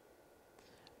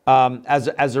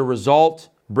 As a result,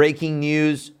 breaking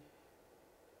news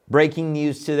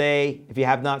today, if you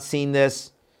have not seen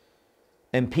this,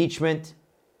 impeachment.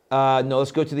 No,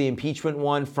 let's go to the impeachment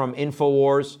one from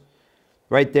InfoWars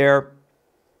right there.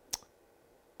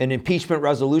 An impeachment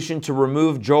resolution to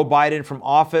remove Joe Biden from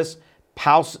office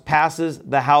passes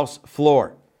the House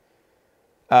floor.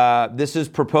 This is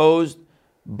proposed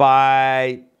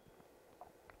by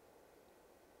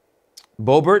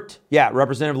Boebert. Yeah,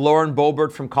 Representative Lauren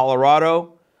Boebert from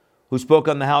Colorado, who spoke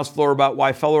on the House floor about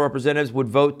why fellow representatives would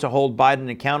vote to hold Biden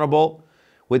accountable.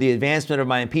 With the advancement of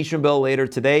my impeachment bill later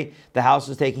today, the House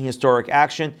is taking historic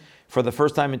action. For the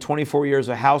first time in 24 years,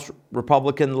 a House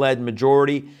Republican-led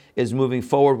majority is moving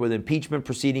forward with impeachment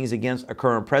proceedings against a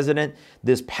current president.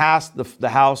 This passed the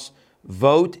House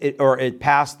vote, it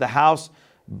passed the House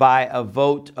by a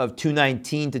vote of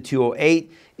 219 to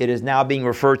 208. It is now being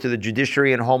referred to the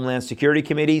Judiciary and Homeland Security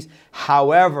Committees.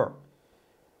 However,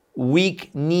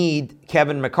 weak need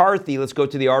Kevin McCarthy. Let's go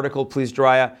to the article, please,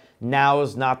 Drya. Now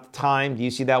is not the time. Do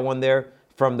you see that one there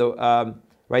from the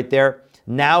right there?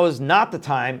 Now is not the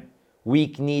time,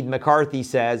 weak need McCarthy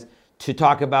says, to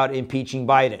talk about impeaching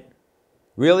Biden.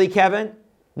 Really, Kevin?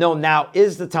 No, now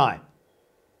is the time.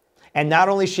 And not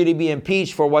only should he be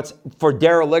impeached for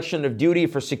dereliction of duty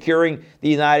for securing the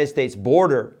United States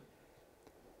border,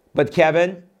 but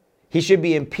Kevin, he should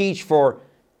be impeached for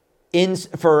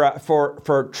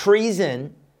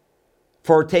treason,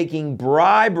 for taking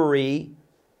bribery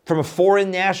from a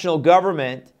foreign national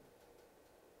government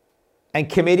and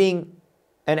committing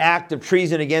an act of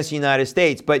treason against the United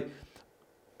States. But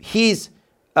he's,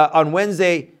 on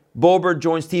Wednesday, Boebert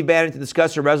joined Steve Bannon to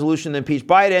discuss a resolution to impeach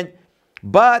Biden.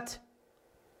 But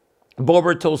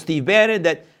Boebert told Steve Bannon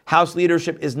that House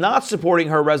leadership is not supporting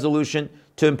her resolution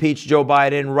to impeach Joe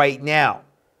Biden right now.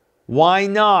 Why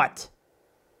not?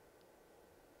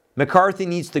 McCarthy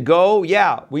needs to go?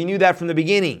 Yeah, we knew that from the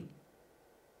beginning.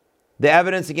 The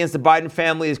evidence against the Biden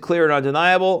family is clear and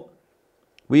undeniable.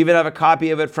 We even have a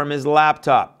copy of it from his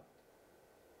laptop.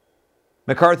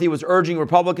 McCarthy was urging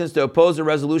Republicans to oppose a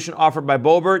resolution offered by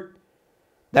Boebert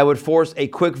that would force a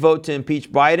quick vote to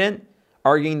impeach Biden,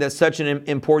 arguing that such an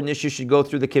important issue should go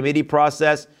through the committee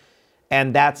process,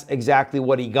 and that's exactly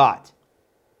what he got.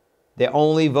 They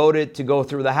only voted to go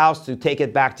through the House to take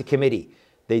it back to committee.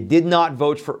 They did not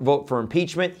vote for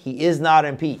impeachment. He is not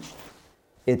impeached.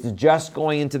 It's just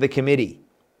going into the committee.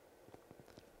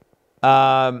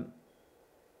 In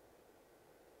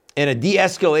a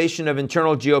de-escalation of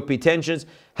internal GOP tensions,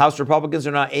 House Republicans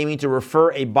are now aiming to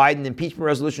refer a Biden impeachment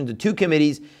resolution to two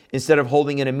committees instead of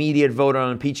holding an immediate vote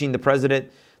on impeaching the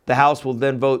president. The House will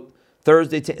then vote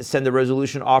Thursday to send the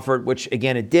resolution offered, which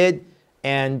again it did,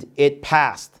 and it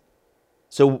passed.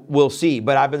 So we'll see.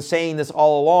 But I've been saying this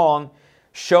all along.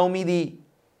 Show me the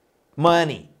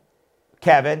money,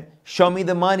 Kevin. Show me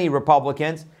the money,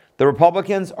 Republicans. The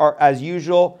Republicans are, as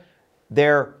usual,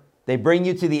 they bring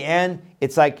you to the end.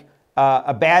 It's like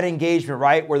a bad engagement,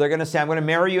 right? Where they're going to say, I'm going to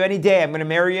marry you any day. I'm going to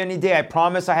marry you any day. I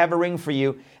promise I have a ring for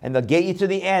you. And they'll get you to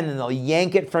the end and they'll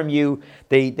yank it from you.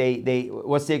 They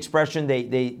what's the expression?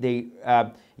 They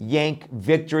yank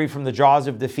victory from the jaws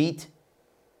of defeat.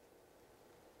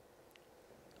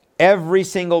 Every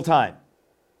single time.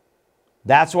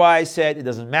 That's why I said it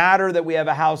doesn't matter that we have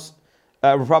a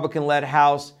Republican-led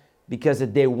House, because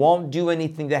they won't do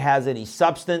anything that has any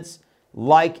substance,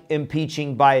 like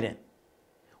impeaching Biden.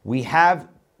 We have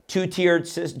two-tiered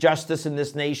justice in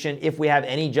this nation, if we have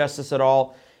any justice at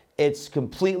all. It's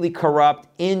completely corrupt,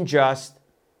 unjust.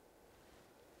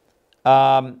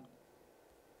 Then,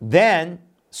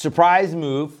 surprise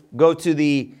move, go to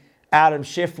the Adam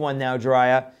Schiff one now,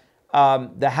 Drya.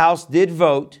 The House did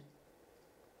vote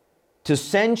to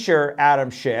censure Adam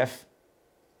Schiff,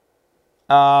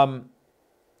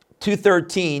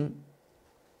 213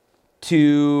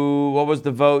 to, what was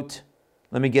the vote?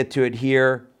 Let me get to it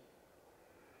here.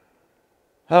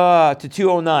 To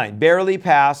 209. Barely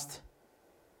passed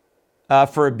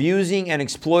for abusing and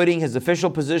exploiting his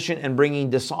official position and bringing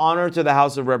dishonor to the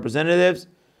House of Representatives.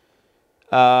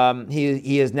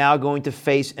 He is now going to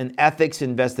face an ethics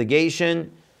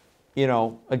investigation. You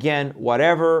know, again,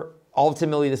 whatever.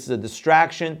 Ultimately, this is a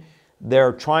distraction.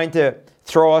 They're trying to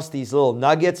throw us these little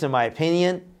nuggets, in my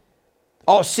opinion.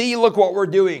 Oh, see, look what we're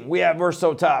doing. We're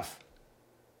so tough.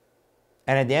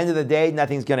 And at the end of the day,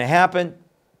 nothing's going to happen.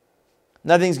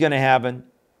 Nothing's going to happen.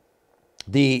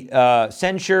 The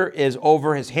censure is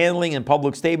over his handling and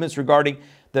public statements regarding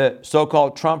the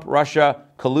so-called Trump-Russia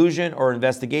collusion or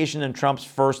investigation in Trump's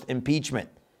first impeachment.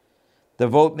 The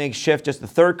vote makes Schiff just the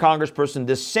third congressperson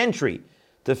this century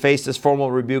to face this formal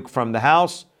rebuke from the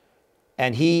House,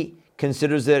 and he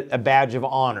considers it a badge of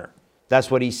honor.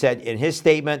 That's what he said in his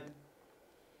statement.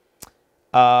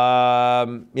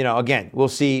 Again, we'll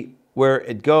see where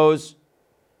it goes.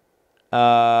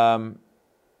 Thanks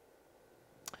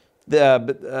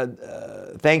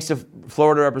to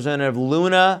Florida Representative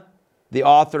Luna, the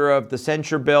author of the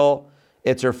censure bill.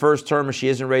 It's her first term and she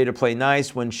isn't ready to play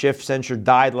nice. When Schiff's censure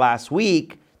died last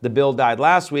week, the bill died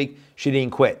last week, she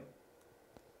didn't quit.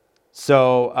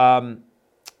 So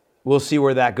we'll see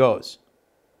where that goes.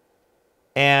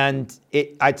 And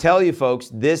I tell you, folks,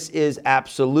 this is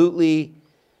absolutely,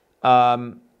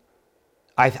 I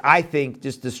think,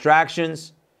 just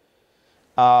distractions.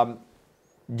 Do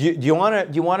you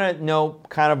want to know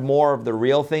kind of more of the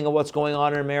real thing of what's going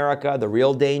on in America, the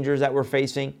real dangers that we're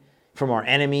facing from our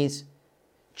enemies,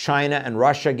 China and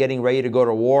Russia getting ready to go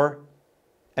to war,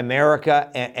 America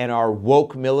and our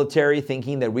woke military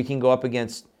thinking that we can go up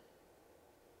against.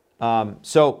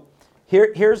 So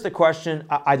here's the question.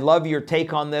 I'd love your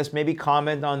take on this. Maybe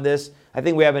comment on this. I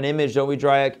think we have an image, don't we,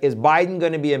 Dryak? Is Biden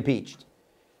going to be impeached?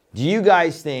 Do you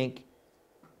think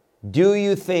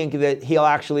that he'll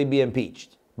actually be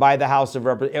impeached by the House of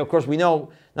Representatives? Of course, we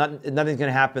know nothing's going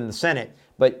to happen in the Senate,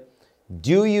 but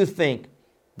do you think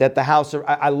that the House of...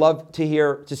 I love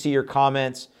to see your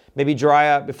comments. Maybe,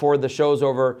 Drya, before the show's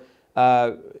over,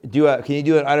 can you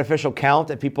do an unofficial count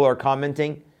that people are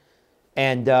commenting?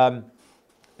 And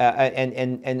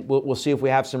we'll see if we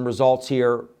have some results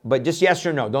here. But just yes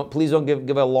or no. Please don't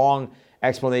give a long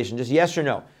explanation. Just yes or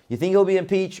no. You think he'll be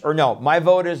impeached or no? My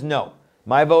vote is no.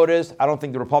 My vote is I don't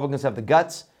think the Republicans have the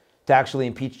guts to actually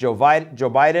impeach Joe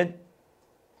Biden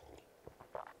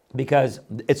because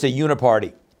it's a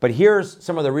uniparty. But here's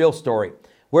some of the real story.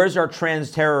 Where's our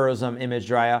trans terrorism image,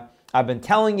 Drya? I've been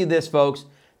telling you this, folks,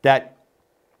 that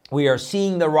we are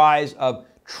seeing the rise of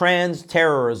trans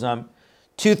terrorism.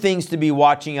 Two things to be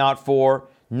watching out for.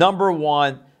 Number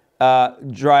one,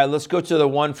 Drya, let's go to the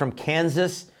one from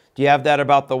Kansas. Do you have that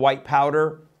about the white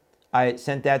powder? I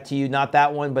sent that to you. Not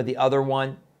that one, but the other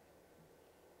one.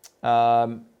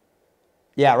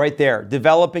 Yeah, right there.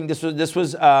 Developing, this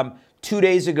was 2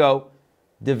 days ago,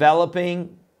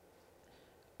 developing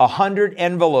 100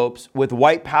 envelopes with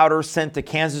white powder sent to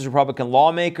Kansas Republican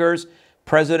lawmakers,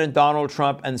 President Donald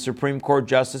Trump, and Supreme Court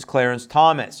Justice Clarence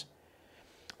Thomas.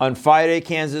 On Friday,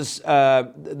 Kansas, I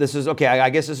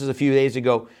guess this is a few days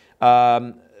ago,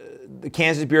 the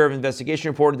Kansas Bureau of Investigation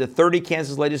reported that 30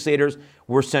 Kansas legislators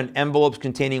were sent envelopes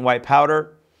containing white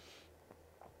powder.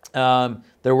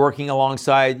 They're working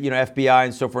alongside, FBI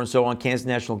and so forth and so on, Kansas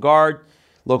National Guard,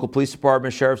 local police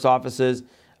department, sheriff's offices.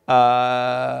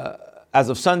 As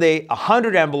of Sunday,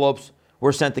 100 envelopes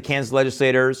were sent to Kansas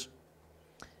legislators.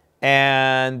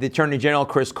 And the Attorney General,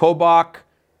 Chris Kobach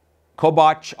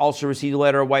also received a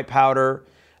letter of white powder.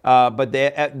 But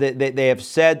they have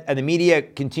said, and the media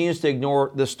continues to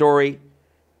ignore the story,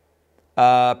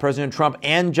 President Trump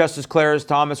and Justice Clarence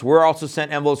Thomas were also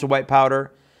sent envelopes of white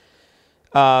powder.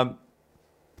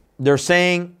 They're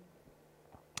saying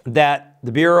that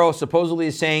the Bureau supposedly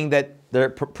is saying that the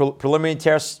preliminary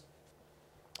tests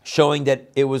showing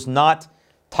that it was not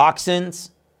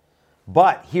toxins.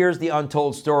 But here's the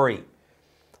untold story,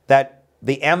 that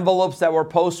the envelopes that were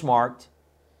postmarked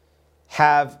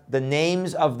have the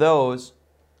names of those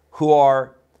who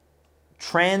are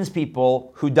trans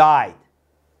people who died.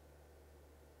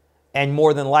 And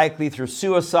more than likely through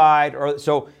suicide.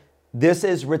 So this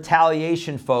is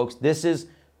retaliation, folks. This is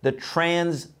the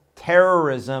trans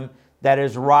terrorism that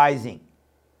is rising.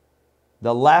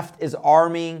 The left is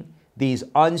arming these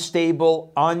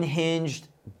unstable, unhinged,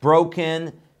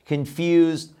 broken,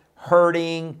 confused,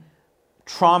 hurting,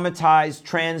 traumatized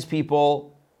trans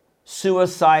people,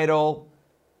 suicidal.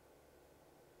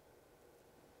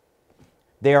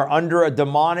 They are under a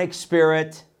demonic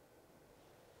spirit.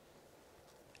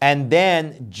 And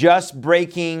then just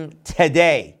breaking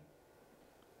today,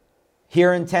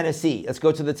 here in Tennessee. Let's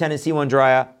go to the Tennessee one,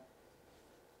 Drya.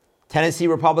 Tennessee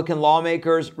Republican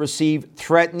lawmakers received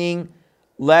threatening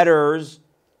letters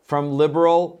from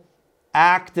liberal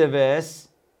activists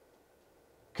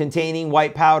containing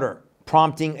white powder,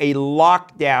 prompting a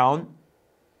lockdown.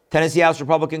 Tennessee House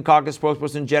Republican Caucus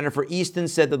spokesperson Jennifer Easton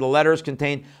said that the letters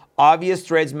contained obvious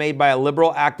threats made by a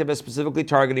liberal activist specifically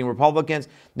targeting Republicans.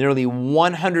 Nearly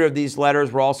 100 of these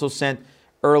letters were also sent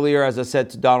earlier, as I said,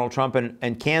 to Donald Trump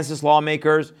and Kansas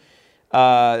lawmakers.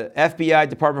 FBI,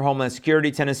 Department of Homeland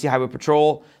Security, Tennessee Highway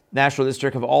Patrol, National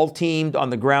District have all teamed on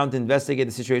the ground to investigate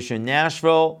the situation in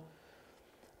Nashville.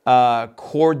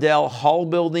 Cordell Hull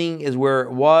building is where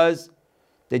it was.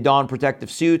 They donned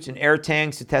protective suits and air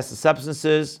tanks to test the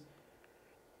substances.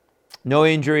 No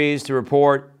injuries to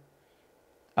report.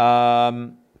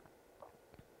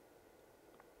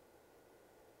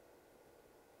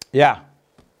 Yeah.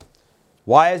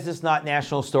 Why is this not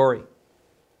national story?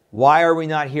 Why are we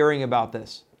not hearing about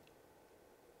this?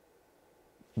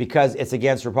 Because it's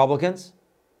against Republicans?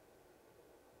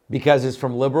 Because it's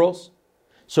from liberals?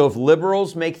 So if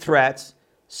liberals make threats,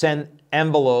 send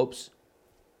envelopes,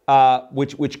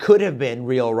 which could have been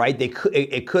real, right?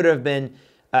 It could have been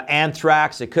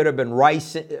anthrax. It could have been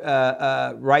ricin.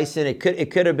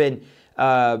 It could have been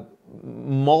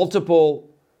multiple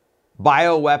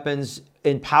bioweapons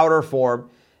in powder form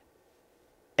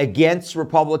against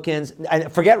Republicans,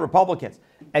 and forget Republicans,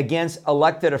 against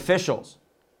elected officials.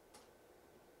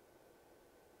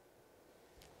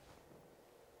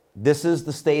 This is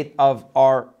the state of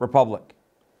our republic.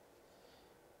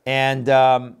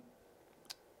 And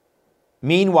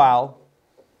meanwhile,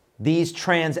 these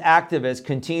trans activists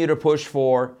continue to push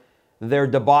for their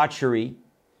debauchery.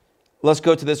 Let's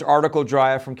go to this article,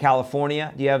 Drya, from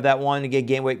California. Do you have that one?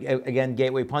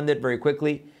 Gateway Pundit, very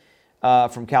quickly,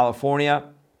 from California.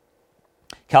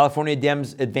 California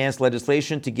Dems advanced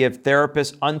legislation to give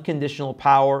therapists unconditional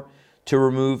power to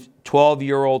remove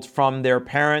 12-year-olds from their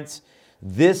parents.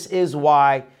 This is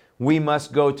why we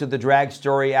must go to the drag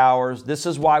story hours. This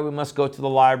is why we must go to the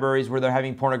libraries where they're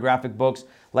having pornographic books,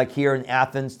 like here in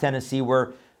Athens, Tennessee,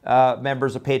 where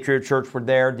members of Patriot Church were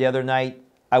there the other night.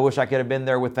 I wish I could have been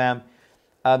there with them.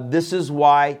 This is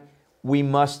why we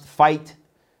must fight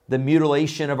the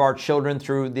mutilation of our children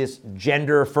through this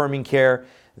gender-affirming care.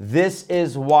 This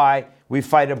is why we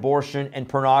fight abortion and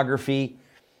pornography.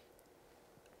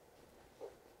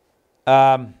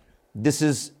 This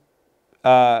is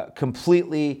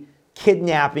completely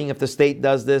kidnapping if the state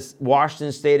does this.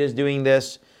 Washington State is doing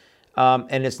this,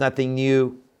 and it's nothing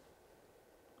new.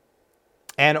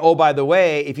 And oh, by the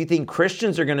way, if you think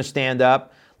Christians are going to stand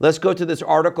up, let's go to this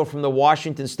article from the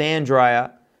Washington Stand,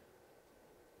 Drya.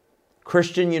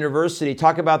 Christian University,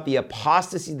 talk about the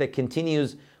apostasy that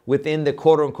continues within the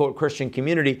quote-unquote Christian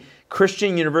community.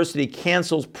 Christian University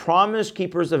cancels Promise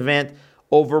Keepers event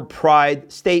over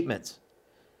pride statements.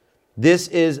 This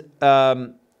is,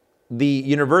 the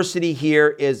university here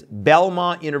is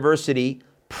Belmont University,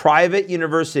 private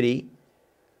university.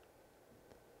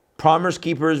 Promise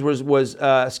Keepers was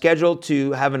scheduled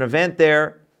to have an event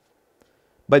there.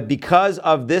 But because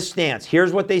of this stance,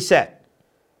 here's what they said.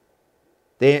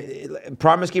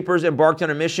 Promise Keepers embarked on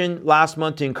a mission last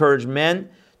month to encourage men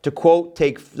to, quote,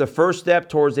 take the first step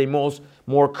towards a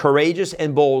more courageous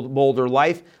and bolder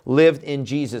life lived in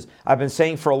Jesus. I've been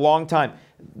saying for a long time,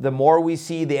 the more we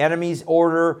see the enemy's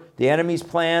order, the enemy's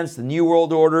plans, the New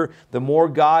World Order, the more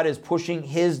God is pushing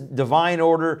his divine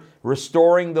order,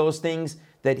 restoring those things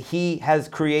that he has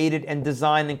created and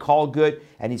designed and called good.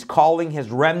 And he's calling his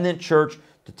remnant church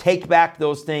to take back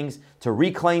those things, to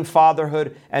reclaim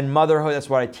fatherhood and motherhood. That's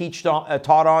what I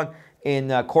taught on in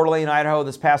Coeur d'Alene, Idaho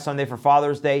this past Sunday for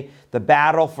Father's Day. The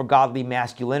battle for godly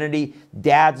masculinity,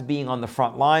 dads being on the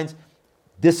front lines.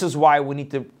 This is why we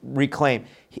need to reclaim.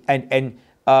 And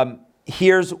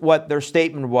here's what their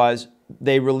statement was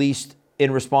they released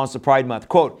in response to Pride Month.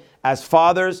 Quote, as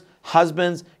fathers,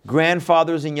 husbands,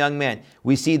 grandfathers, and young men,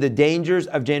 we see the dangers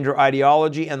of gender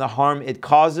ideology and the harm it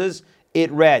causes.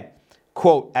 It read,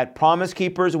 quote, at Promise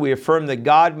Keepers, we affirm that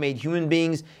God made human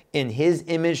beings in his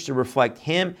image to reflect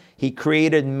him. He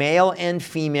created male and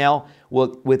female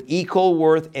with equal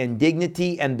worth and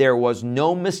dignity, and there was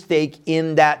no mistake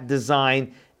in that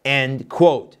design, end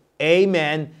quote.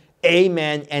 Amen,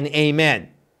 amen, and amen.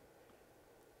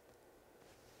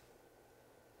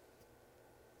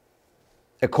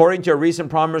 According to a recent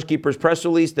Promise Keepers press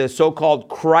release, the so-called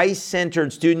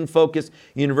Christ-centered, student-focused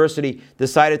university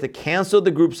decided to cancel the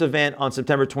group's event on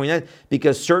September 29th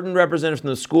because certain representatives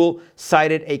from the school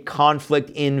cited a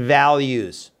conflict in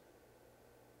values.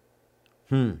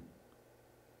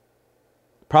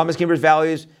 Promise Keepers'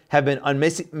 values have been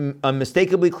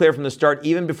unmistakably clear from the start,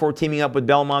 even before teaming up with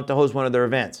Belmont to host one of their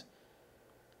events.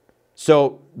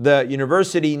 So the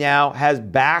university now has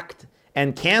backed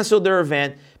and canceled their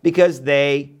event because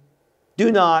they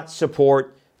do not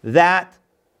support that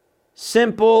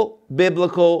simple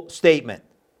biblical statement.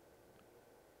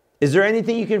 Is there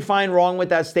anything you can find wrong with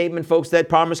that statement, folks, that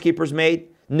Promise Keepers made?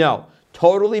 No.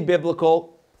 Totally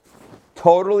biblical,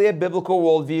 totally a biblical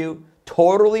worldview,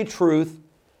 totally truth.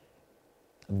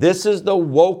 This is the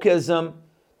wokeism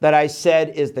that I said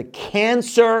is the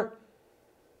cancer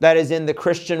that is in the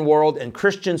Christian world and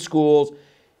Christian schools.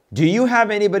 Do you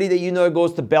have anybody that you know that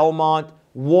goes to Belmont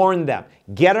Warn them.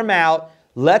 Get them out.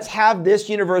 Let's have this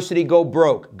university go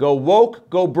broke. Go woke,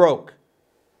 go broke.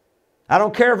 I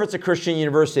don't care if it's a Christian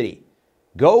university.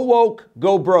 Go woke,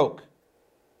 go broke.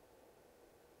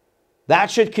 That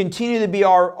should continue to be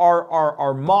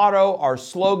our motto, our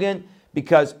slogan,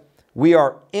 because we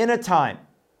are in a time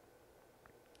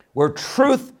where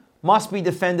truth must be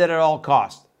defended at all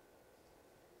costs.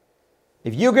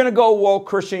 If you're going to go woke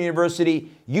Christian university,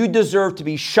 you deserve to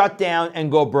be shut down and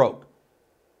go broke.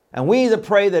 And we need to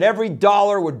pray that every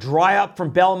dollar would dry up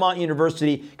from Belmont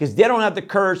University because they don't have the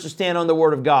courage to stand on the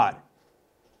Word of God.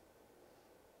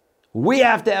 We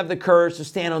have to have the courage to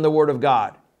stand on the Word of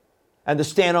God and to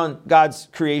stand on God's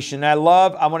creation. And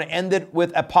I want to end it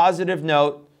with a positive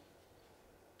note.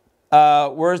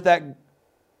 Where's that?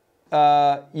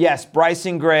 Yes,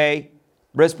 Bryson Gray.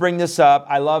 Let's bring this up.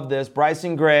 I love this.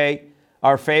 Bryson Gray,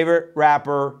 our favorite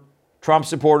rapper, Trump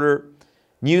supporter,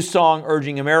 new song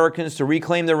urging Americans to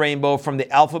reclaim the rainbow from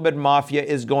the alphabet mafia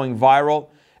is going viral.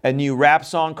 A new rap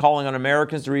song calling on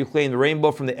Americans to reclaim the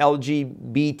rainbow from the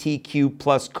LGBTQ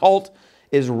plus cult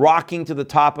is rocking to the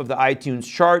top of the iTunes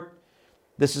chart.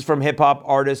 This is from hip-hop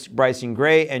artists Bryson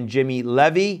Gray and Jimmy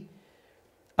Levy.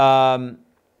 And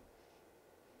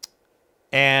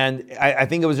I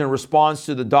think it was in response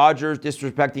to the Dodgers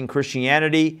disrespecting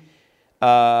Christianity.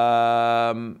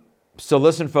 So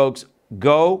listen, folks,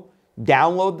 go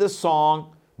download this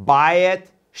song, buy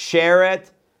it, share it,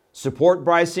 support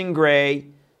Bryson Gray,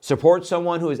 support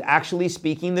someone who is actually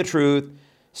speaking the truth,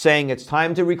 saying it's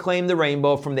time to reclaim the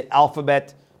rainbow from the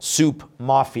alphabet soup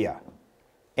mafia.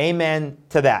 Amen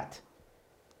to that.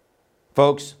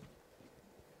 Folks,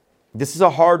 this is a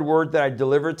hard word that I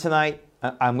delivered tonight.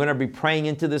 I'm going to be praying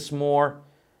into this more.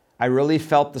 I really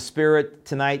felt the Spirit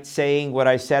tonight saying what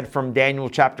I said from Daniel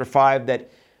chapter 5, that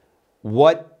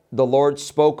what the Lord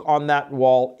spoke on that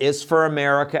wall is for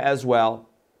America as well,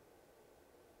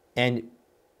 and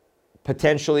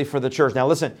potentially for the church. Now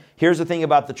listen, here's the thing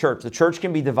about the church. The church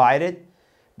can be divided,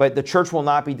 but the church will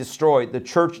not be destroyed. The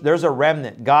church, there's a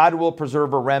remnant. God will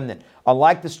preserve a remnant.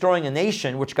 Unlike destroying a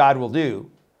nation, which God will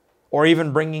do, or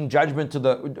even bringing judgment to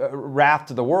the wrath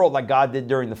to the world like God did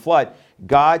during the flood,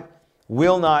 God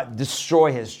will not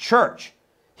destroy his church.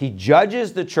 He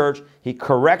judges the church. He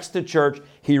corrects the church.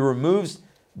 He removes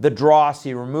the dross.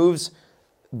 He removes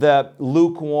the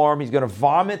lukewarm. He's going to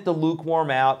vomit the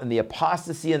lukewarm out, and the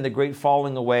apostasy and the great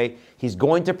falling away. He's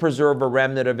going to preserve a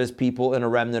remnant of his people and a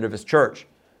remnant of his church.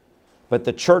 But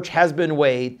the church has been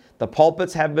weighed, the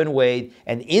pulpits have been weighed,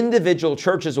 and individual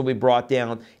churches will be brought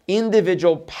down.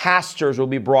 Individual pastors will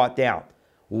be brought down.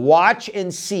 Watch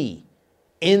and see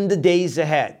in the days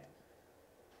ahead.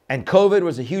 And COVID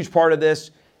was a huge part of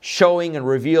this, showing and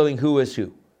revealing who is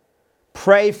who.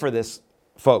 Pray for this,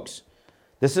 folks.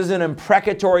 This is an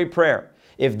imprecatory prayer.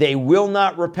 If they will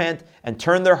not repent and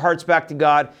turn their hearts back to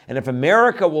God, and if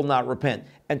America will not repent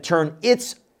and turn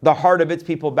the heart of its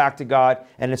people back to God,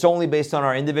 and it's only based on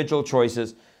our individual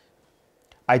choices,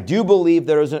 I do believe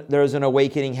there is an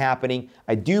awakening happening.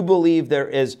 I do believe there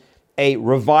is a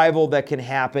revival that can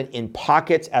happen in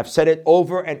pockets. I've said it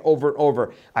over and over and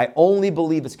over. I only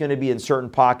believe it's going to be in certain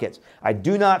pockets. I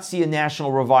do not see a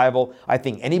national revival. I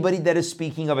think anybody that is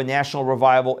speaking of a national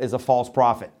revival is a false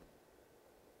prophet.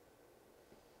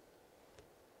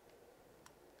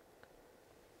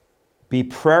 Be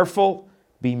prayerful,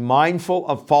 be mindful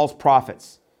of false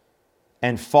prophets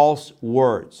and false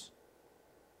words.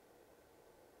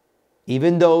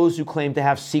 Even those who claim to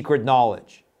have secret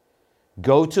knowledge.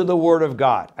 Go to the Word of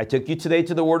God. I took you today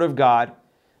to the Word of God.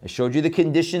 I showed you the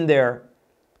condition there.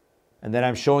 And then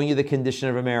I'm showing you the condition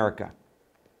of America.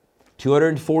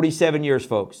 247 years,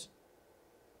 folks.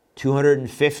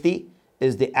 250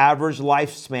 is the average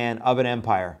lifespan of an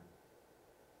empire.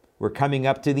 We're coming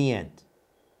up to the end.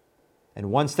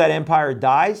 And once that empire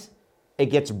dies, it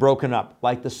gets broken up,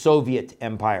 like the Soviet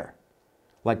Empire,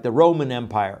 like the Roman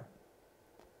Empire.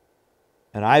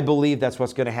 And I believe that's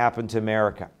what's going to happen to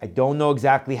America. I don't know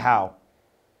exactly how,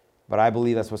 but I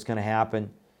believe that's what's going to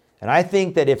happen. And I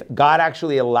think that if God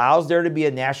actually allows there to be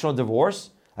a national divorce,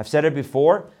 I've said it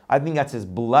before, I think that's his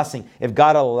blessing. If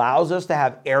God allows us to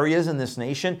have areas in this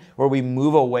nation where we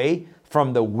move away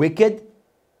from the wicked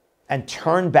and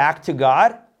turn back to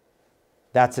God,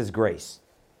 that's his grace.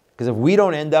 Because if we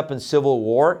don't end up in civil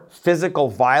war, physical,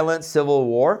 violent civil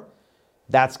war,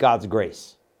 that's God's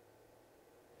grace.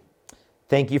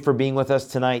 Thank you for being with us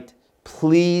tonight.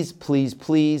 Please, please,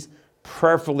 please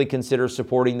prayerfully consider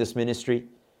supporting this ministry.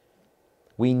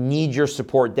 We need your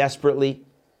support desperately.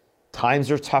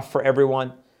 Times are tough for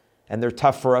everyone, and they're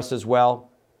tough for us as well.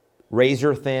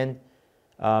 Razor thin.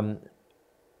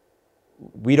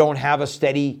 We don't have a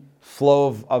steady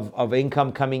flow of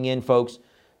income coming in, folks.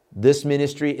 This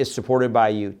ministry is supported by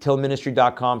you.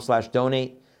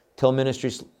 tillministry.com/donate.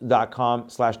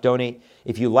 tillministries.com/donate.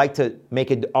 If you like to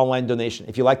make an online donation,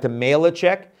 if you like to mail a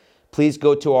check, please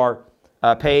go to our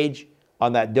page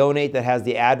on that donate that has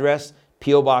the address,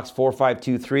 P.O. Box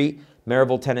 4523,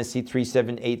 Maryville, Tennessee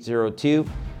 37802.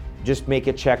 Just make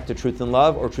a check to Truth and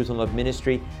Love or Truth and Love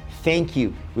Ministry. Thank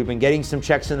you. We've been getting some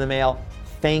checks in the mail.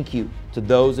 Thank you to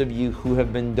those of you who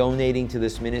have been donating to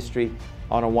this ministry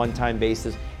on a one-time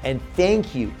basis. And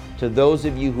thank you to those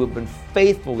of you who have been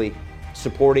faithfully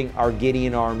supporting our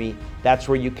Gideon Army. That's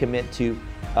where you commit to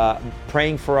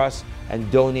praying for us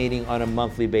and donating on a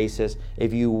monthly basis.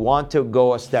 If you want to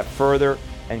go a step further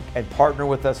and partner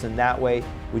with us in that way,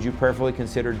 would you prayerfully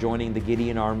consider joining the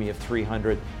Gideon Army of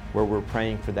 300, where we're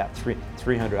praying for that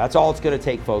 300. That's all it's going to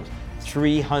take, folks.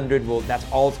 300, that's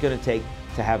all it's going to take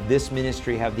to have this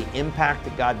ministry have the impact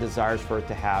that God desires for it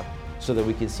to have, so that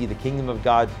we can see the kingdom of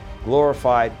God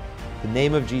glorified, the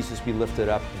name of Jesus be lifted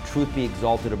up, and truth be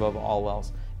exalted above all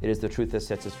else. It is the truth that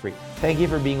sets us free. Thank you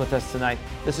for being with us tonight.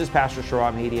 This is Pastor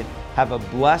Shahram Hadian. Have a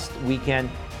blessed weekend.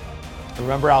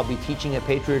 Remember, I'll be teaching at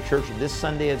Patriot Church this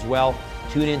Sunday as well.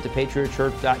 Tune in to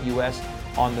patriotchurch.us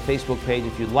on the Facebook page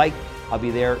if you'd like. I'll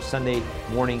be there Sunday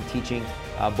morning teaching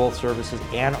both services,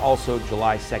 and also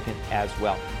July 2nd as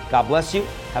well. God bless you.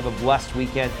 Have a blessed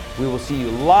weekend. We will see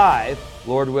you live,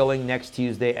 Lord willing, next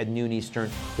Tuesday at noon Eastern.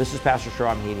 This is Pastor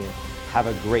Shahram Hadian. Have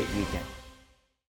a great weekend.